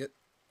that I see it.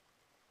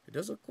 It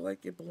does look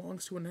like it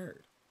belongs to a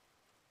nerd.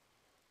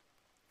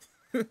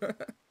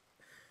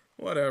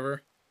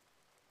 Whatever.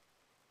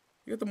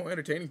 You got the more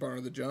entertaining part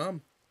of the job.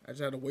 I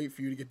just had to wait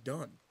for you to get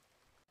done.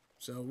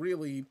 So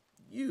really,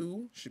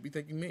 you should be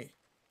thanking me.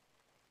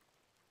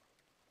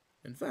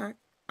 In fact,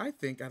 I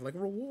think I'd like a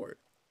reward.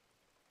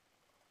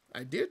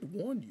 I did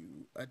warn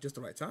you at just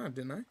the right time,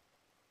 didn't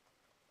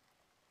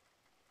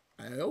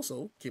I? I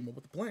also came up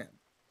with a plan,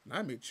 and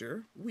I made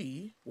sure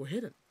we were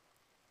hidden.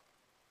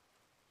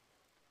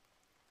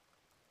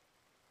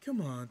 Come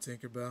on,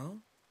 Tinkerbell.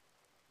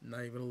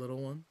 Not even a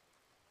little one.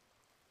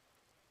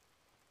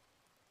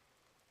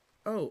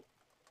 Oh,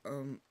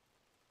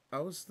 I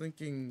was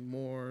thinking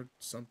more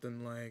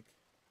something like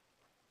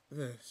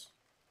this.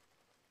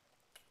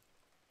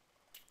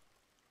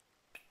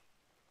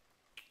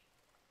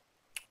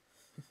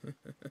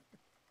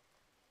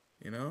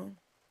 You know?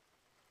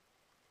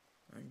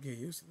 I can get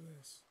used to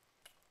this.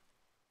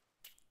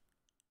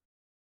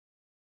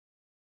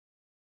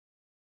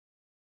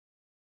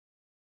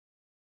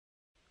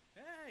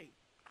 Hey!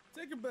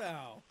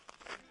 Tinkerbell!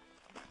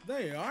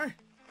 There you are.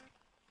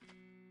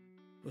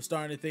 Was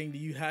starting to think that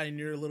you hide in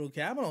your little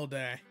cabin all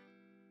day.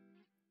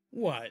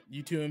 What,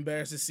 you too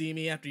embarrassed to see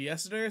me after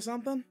yesterday or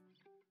something?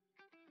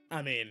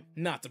 I mean,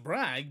 not to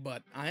brag,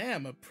 but I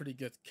am a pretty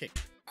good kick.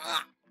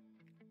 Ah!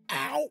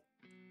 Ow!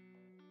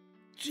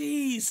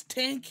 Jeez,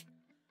 Tink!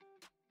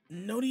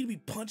 No need to be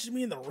punching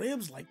me in the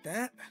ribs like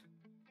that.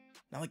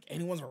 Not like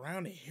anyone's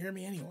around to hear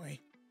me anyway.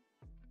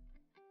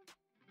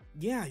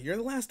 Yeah, you're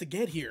the last to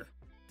get here.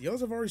 The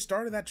others have already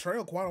started that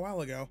trail quite a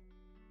while ago.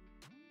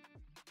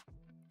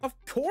 Of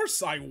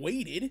course I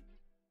waited!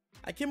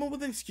 I came up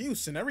with an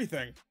excuse and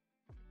everything.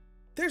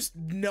 There's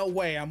no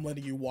way I'm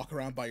letting you walk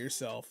around by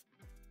yourself.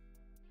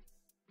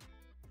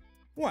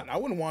 What? I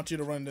wouldn't want you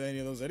to run into any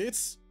of those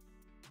idiots.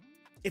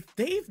 If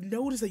they've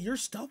noticed that your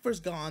stuff is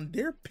gone,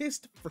 they're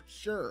pissed for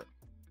sure.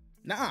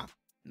 Nah,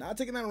 not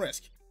taking that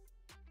risk.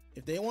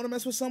 If they want to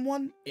mess with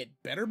someone, it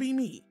better be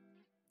me.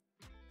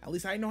 At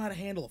least I know how to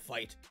handle a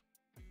fight.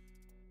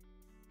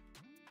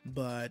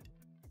 But,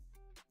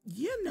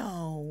 you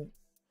know,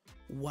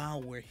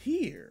 while we're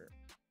here,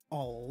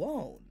 all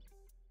alone,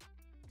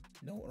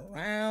 no one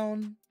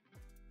around,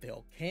 the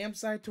old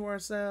campsite to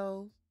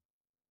ourselves.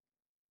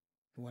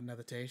 You want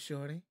another taste,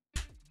 shorty?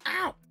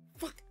 Ow!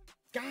 Fuck!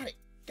 Got it!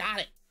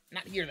 Got it!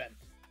 Not here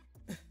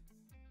then.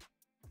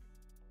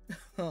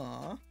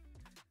 Aw.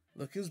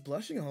 Look who's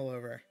blushing all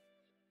over.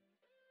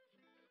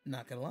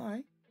 Not gonna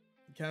lie,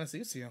 it kinda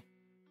suits you.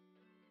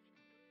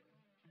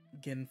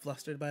 Getting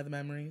flustered by the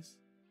memories,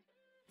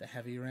 the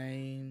heavy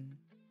rain,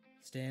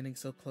 standing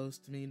so close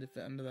to me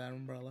under that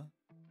umbrella,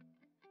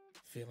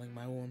 feeling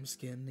my warm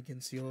skin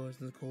against yours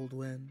in the cold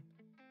wind,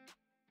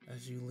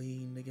 as you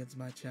lean against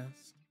my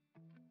chest.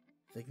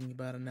 Thinking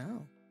about it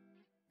now,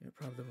 you're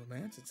probably the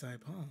romantic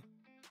type, huh?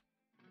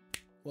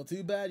 Well,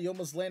 too bad you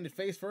almost landed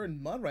face first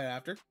in mud right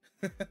after.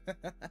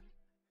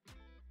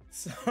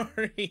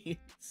 Sorry.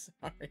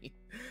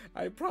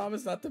 I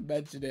promise not to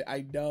mention it.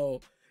 I know.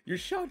 Your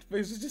shocked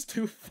face is just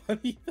too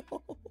funny,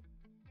 though.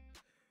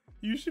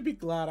 You should be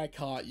glad I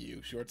caught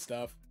you, short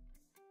stuff.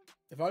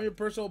 If I'm your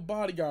personal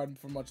bodyguard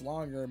for much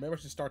longer, maybe I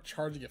should start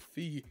charging a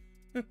fee.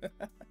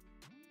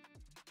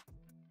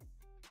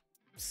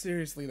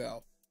 Seriously,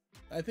 though.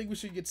 I think we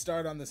should get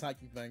started on this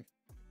hiking thing.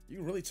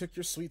 You really took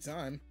your sweet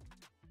time.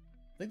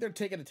 I think they're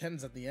taking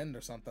attendance at the end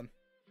or something.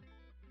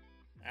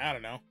 I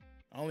don't know.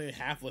 I only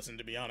half listened,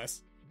 to be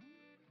honest.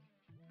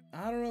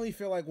 I don't really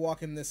feel like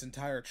walking this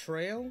entire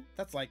trail.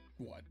 That's like,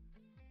 what,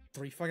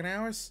 3 fucking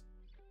hours?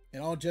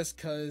 And all just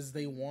cause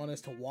they want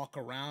us to walk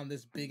around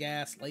this big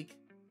ass lake?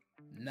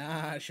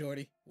 Nah,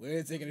 shorty.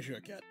 We're taking a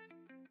shortcut.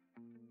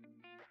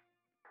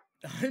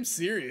 I'm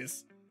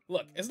serious.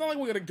 Look, it's not like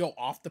we're gonna go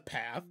off the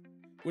path.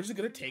 We're just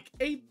gonna take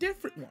a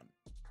different one.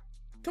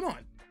 Come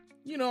on.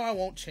 You know I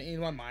won't change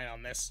my mind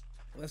on this.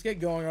 Let's get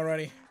going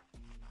already.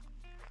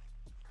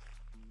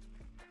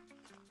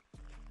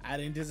 I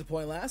didn't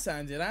disappoint last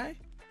time, did I?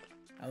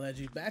 I led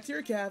you back to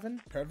your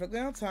cabin, perfectly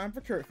on time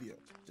for curfew,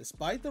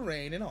 despite the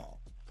rain and all.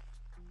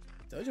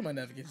 Told you my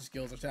navigation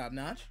skills are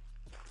top-notch.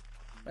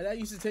 My dad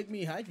used to take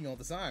me hiking all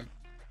the time.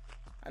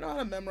 I know how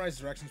to memorize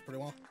directions pretty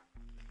well.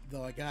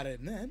 Though I gotta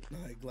admit,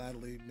 I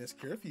gladly missed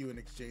curfew in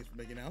exchange for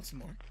making out some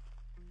more.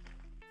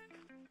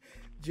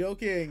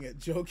 Joking.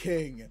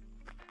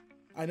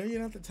 I know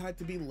you're not the type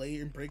to be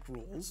late and break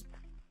rules.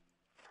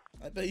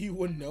 I bet you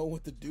wouldn't know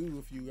what to do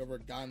if you ever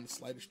got in the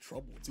slightest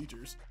trouble with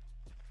teachers.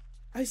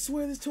 I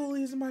swear this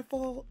totally isn't my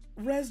fault.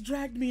 Rez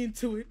dragged me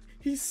into it.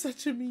 He's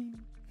such a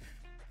mean.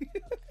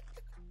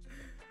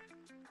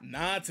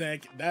 Nah,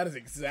 Tank, that is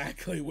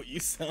exactly what you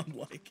sound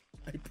like.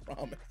 I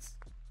promise.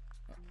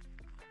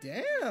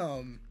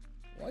 Damn.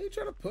 Why are you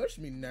trying to push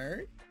me,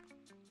 nerd?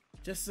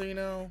 Just so you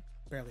know,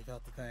 barely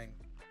felt the thing.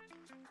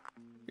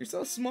 You're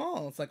so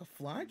small, it's like a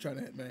fly trying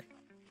to hit me.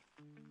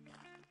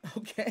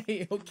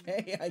 Okay,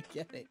 I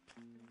get it.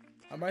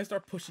 I might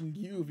start pushing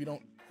you if you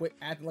don't quit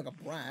acting like a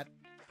brat.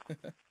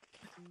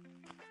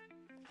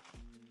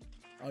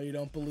 Oh, you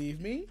don't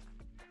believe me?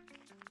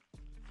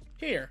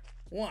 Here,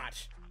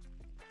 watch.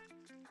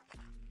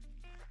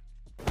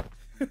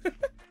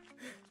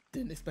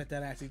 Didn't expect that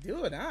to actually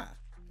do it, huh?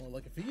 Well,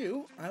 looking for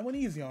you, I went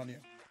easy on you.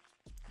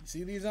 You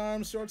see these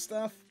arms, short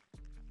stuff?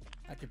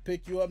 I could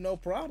pick you up no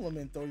problem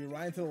and throw you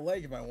right into the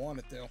lake if I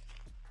wanted to.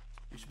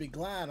 You should be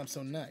glad I'm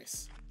so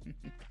nice.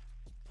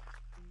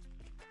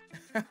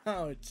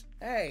 Ouch.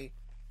 Hey,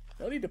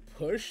 no need to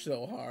push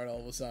so hard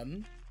all of a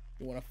sudden.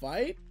 You want to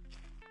fight?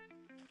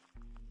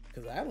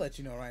 Because I'll let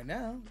you know right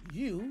now,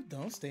 you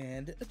don't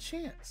stand a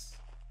chance.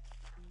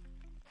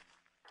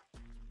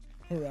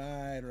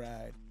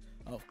 Right.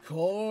 Of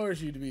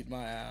course you'd beat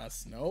my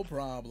ass, no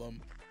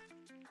problem.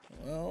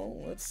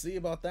 Well, let's see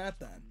about that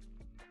then.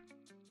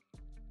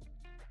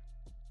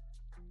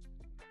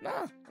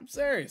 Nah, I'm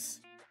serious.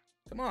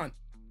 Come on,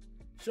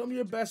 show me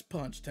your best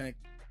punch, Tank.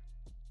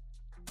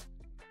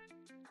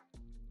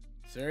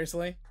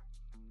 Seriously?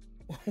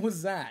 What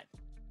was that?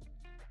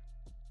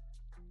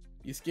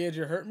 You scared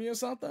you hurt me or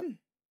something?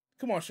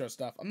 Come on, short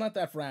stuff. I'm not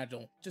that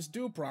fragile. Just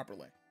do it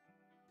properly.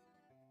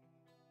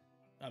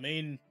 I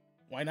mean,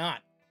 why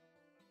not?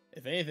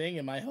 If anything,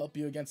 it might help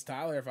you against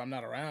Tyler if I'm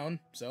not around,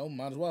 so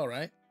might as well,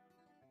 right?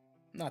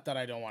 Not that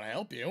I don't want to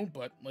help you,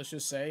 but let's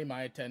just say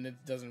my attendance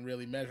doesn't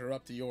really measure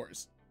up to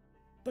yours.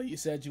 But you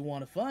said you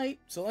want to fight,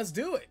 so let's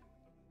do it.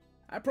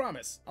 I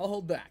promise, I'll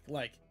hold back,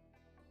 like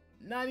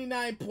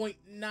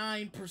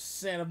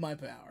 99.9% of my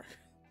power.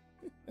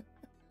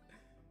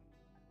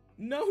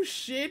 No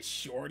shit,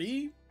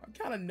 shorty. I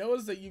kind of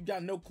noticed that you've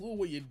got no clue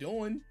what you're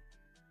doing.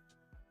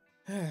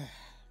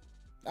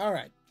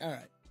 Alright.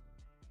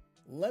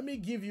 Let me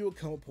give you a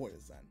couple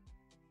pointers then.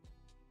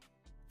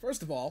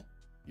 First of all,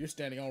 you're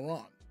standing all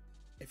wrong.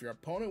 If your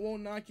opponent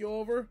won't knock you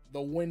over,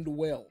 the wind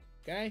will,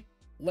 okay?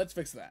 Let's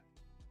fix that.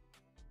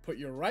 Put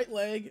your right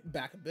leg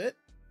back a bit,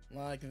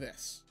 like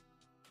this.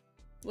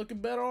 Looking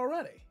better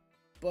already.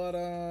 But,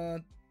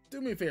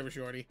 do me a favor,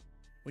 shorty.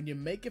 When you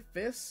make a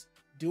fist,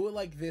 do it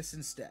like this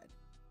instead.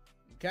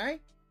 Okay?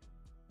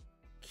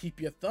 Keep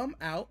your thumb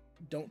out,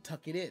 don't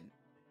tuck it in.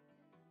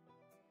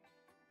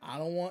 I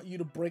don't want you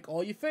to break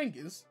all your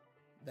fingers.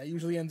 That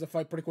usually ends a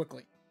fight pretty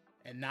quickly.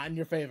 And not in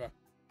your favor.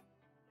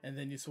 And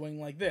then you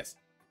swing like this.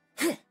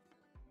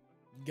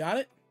 Got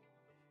it?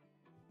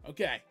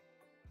 Okay.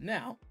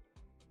 Now,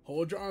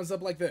 hold your arms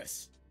up like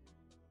this.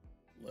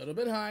 A little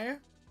bit higher.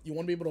 You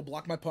want to be able to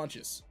block my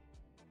punches.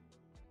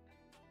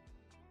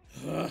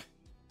 I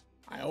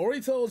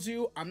already told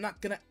you I'm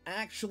not gonna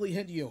actually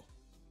hit you.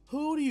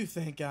 Who do you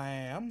think I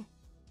am?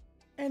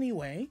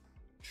 Anyway,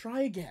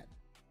 try again.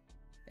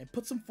 And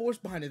put some force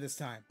behind it this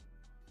time.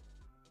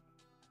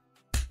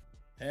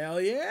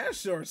 Hell yeah,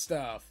 short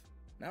stuff.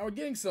 Now we're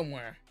getting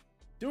somewhere.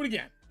 Do it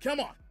again.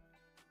 Come on.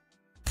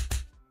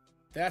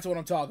 That's what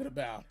I'm talking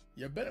about.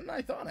 You're better than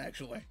I thought,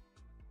 actually.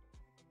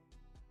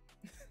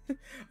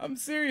 I'm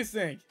serious,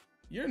 Hank.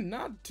 You're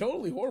not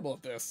totally horrible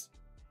at this.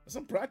 With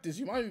some practice,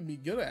 you might even be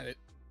good at it.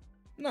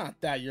 Not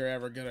that you're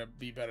ever gonna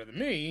be better than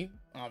me,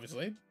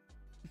 obviously.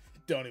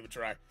 Don't even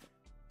try.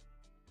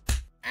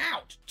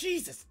 Ouch!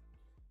 Jesus!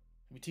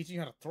 Me teaching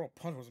you how to throw a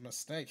punch was a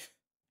mistake.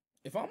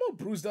 If I'm all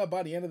bruised up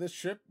by the end of this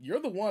trip, you're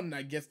the one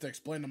that gets to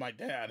explain to my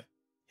dad.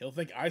 He'll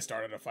think I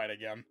started a fight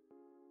again.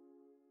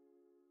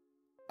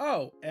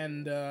 Oh,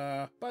 and,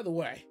 by the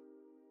way.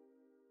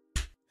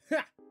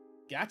 Ha!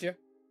 Gotcha.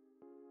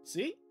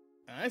 See?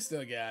 I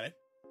still got it.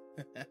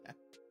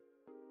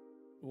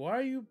 Why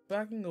are you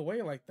backing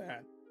away like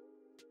that?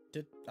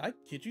 Did I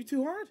hit you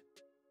too hard?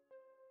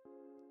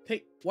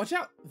 Hey, watch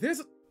out! There's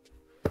a...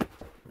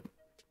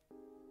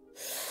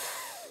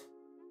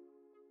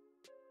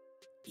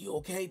 You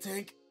okay,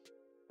 Tank?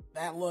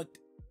 That looked...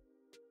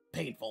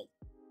 painful.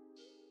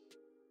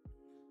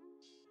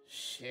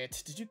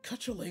 Shit, did you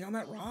cut your leg on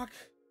that rock?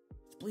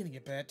 It's bleeding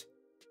a bit.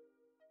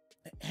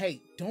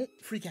 Hey, don't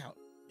freak out.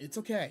 It's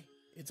okay.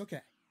 It's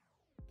okay.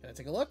 Can I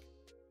take a look?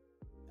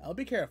 I'll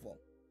be careful.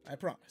 I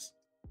promise.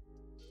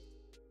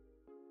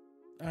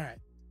 Alright,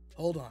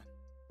 hold on.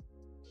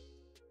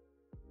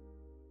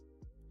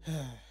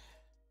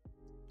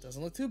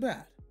 Doesn't look too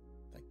bad.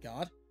 Thank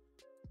God.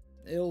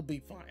 It'll be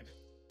fine.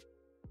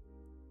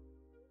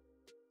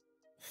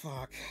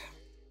 Fuck.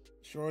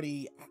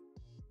 Shorty,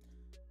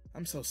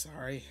 I'm so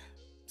sorry.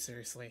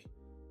 Seriously.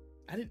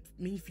 I didn't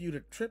mean for you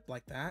to trip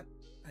like that.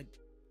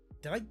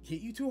 Did I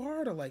hit you too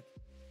hard or like...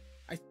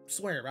 I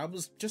swear, I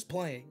was just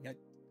playing.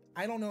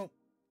 I don't know.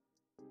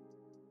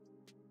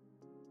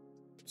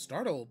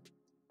 Startled?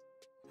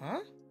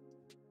 Huh?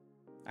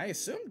 I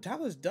assume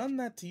Tyler's done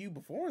that to you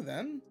before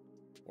then.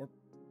 Or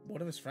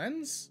one of his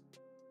friends?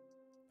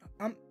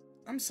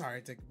 I'm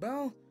sorry, Dick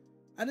Bell.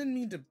 I didn't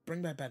mean to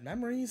bring back bad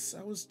memories.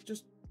 I was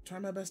just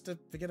trying my best to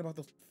forget about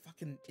those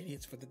fucking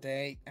idiots for the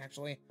day,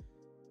 actually.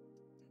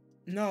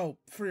 No,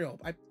 for real.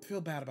 I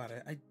feel bad about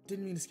it. I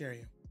didn't mean to scare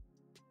you.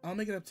 I'll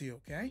make it up to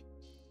you, okay?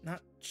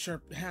 Not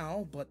sure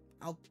how, but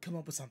I'll come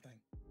up with something.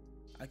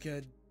 I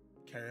could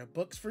carry up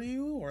books for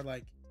you, or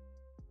like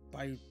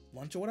buy you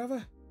lunch or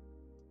whatever?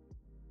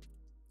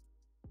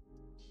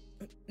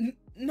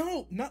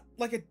 No, not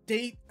like a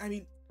date. I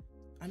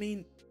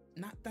mean,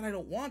 not that I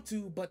don't want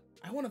to, but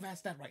I wouldn't have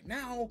asked that right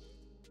now.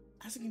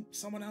 Asking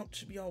someone out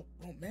should be all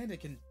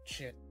romantic and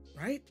shit,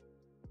 right?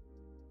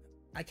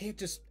 I can't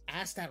just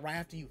ask that right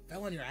after you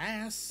fell on your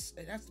ass.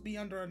 It has to be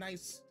under a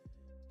nice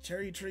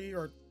cherry tree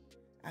or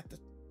at the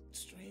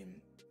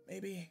stream,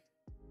 maybe.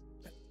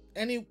 But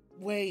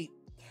anyway,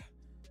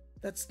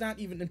 that's not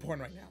even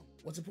important right now.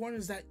 What's important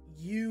is that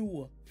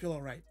you feel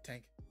alright,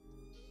 Tank.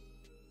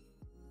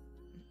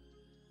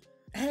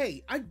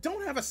 Hey, I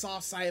don't have a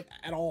soft side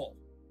at all.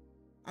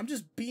 I'm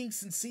just being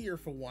sincere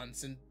for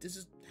once, and this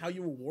is how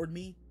you reward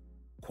me?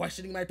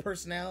 Questioning my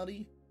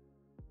personality?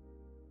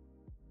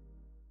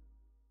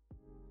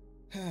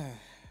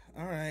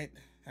 Alright,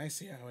 I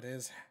see how it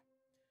is.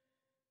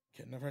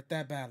 Couldn't have hurt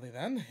that badly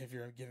then, if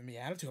you're giving me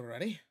attitude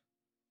already.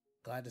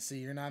 Glad to see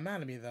you're not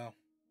mad at me, though.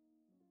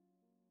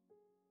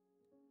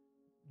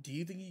 Do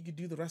you think you could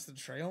do the rest of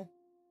the trail?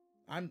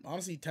 I'm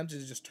honestly tempted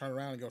to just turn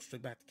around and go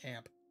straight back to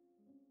camp.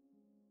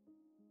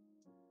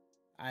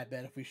 I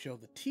bet if we show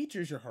the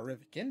teachers your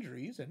horrific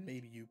injuries and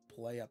maybe you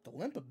play up the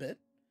limp a bit,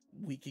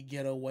 we could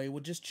get away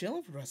with just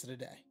chilling for the rest of the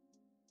day.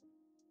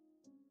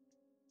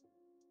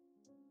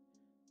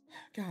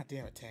 God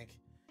damn it, Tank.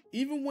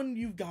 Even when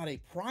you've got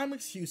a prime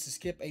excuse to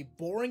skip a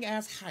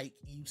boring-ass hike,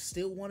 you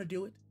still want to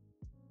do it?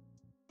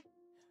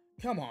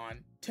 Come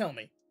on, tell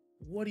me,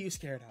 what are you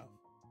scared of?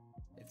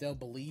 If they'll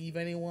believe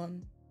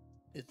anyone,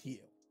 it's you.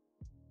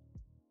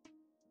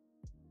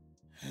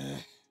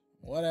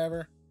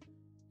 Whatever.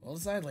 We'll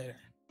decide later.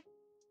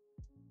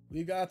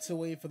 We've got to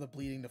wait for the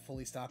bleeding to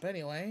fully stop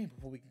anyway,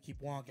 before we can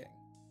keep walking.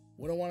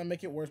 We don't want to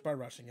make it worse by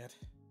rushing it.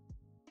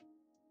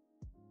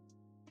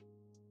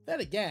 Then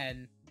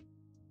again,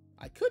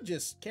 I could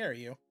just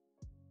carry you.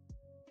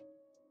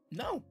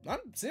 No, I'm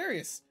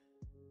serious.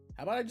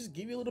 How about I just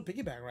give you a little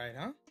piggyback ride,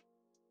 huh?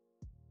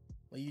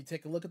 Let you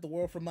take a look at the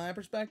world from my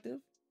perspective?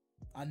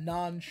 A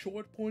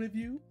non-short point of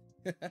view?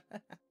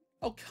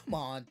 Oh, come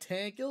on,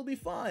 Tank, it'll be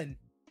fun.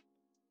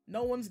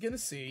 No one's gonna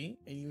see,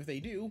 and even if they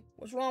do,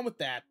 what's wrong with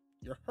that?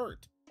 You're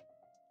hurt.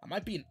 I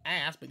might be an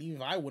ass, but even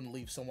if I wouldn't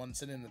leave someone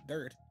sitting in the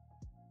dirt.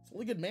 It's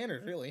only good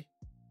manners, really.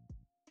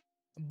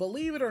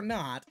 Believe it or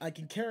not, I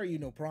can carry you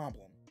no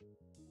problem.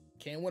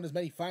 Can't win as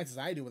many fights as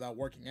I do without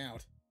working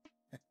out.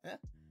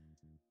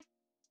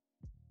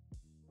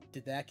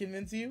 Did that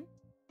convince you?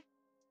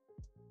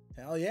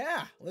 Hell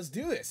yeah, let's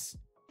do this.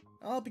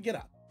 I'll help you get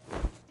up.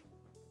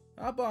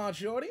 Hop on,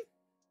 shorty.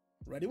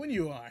 Ready when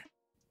you are.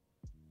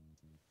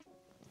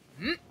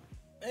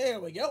 There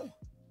we go.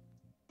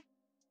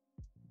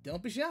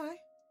 Don't be shy.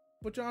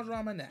 Put your arms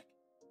around my neck.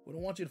 We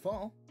don't want you to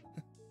fall.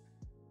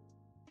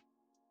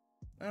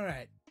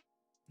 Alright.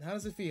 How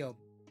does it feel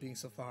being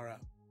so far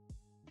up?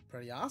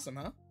 Pretty awesome,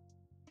 huh?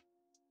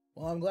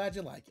 Well, I'm glad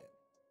you like it.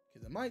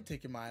 Because it might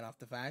take your mind off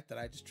the fact that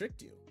I just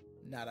tricked you.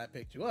 Now that I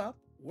picked you up,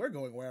 we're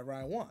going wherever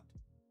I want.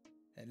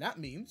 And that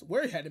means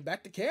we're heading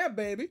back to camp,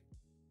 baby.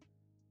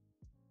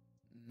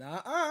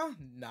 Nuh-uh,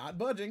 not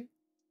budging.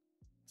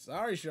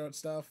 Sorry, short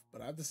stuff,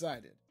 but I've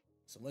decided.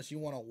 So unless you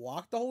want to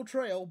walk the whole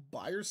trail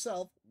by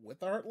yourself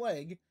with a hurt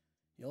leg,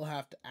 you'll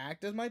have to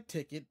act as my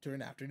ticket to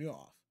an afternoon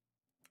off.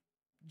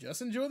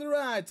 Just enjoy the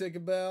ride,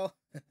 Tinkerbell.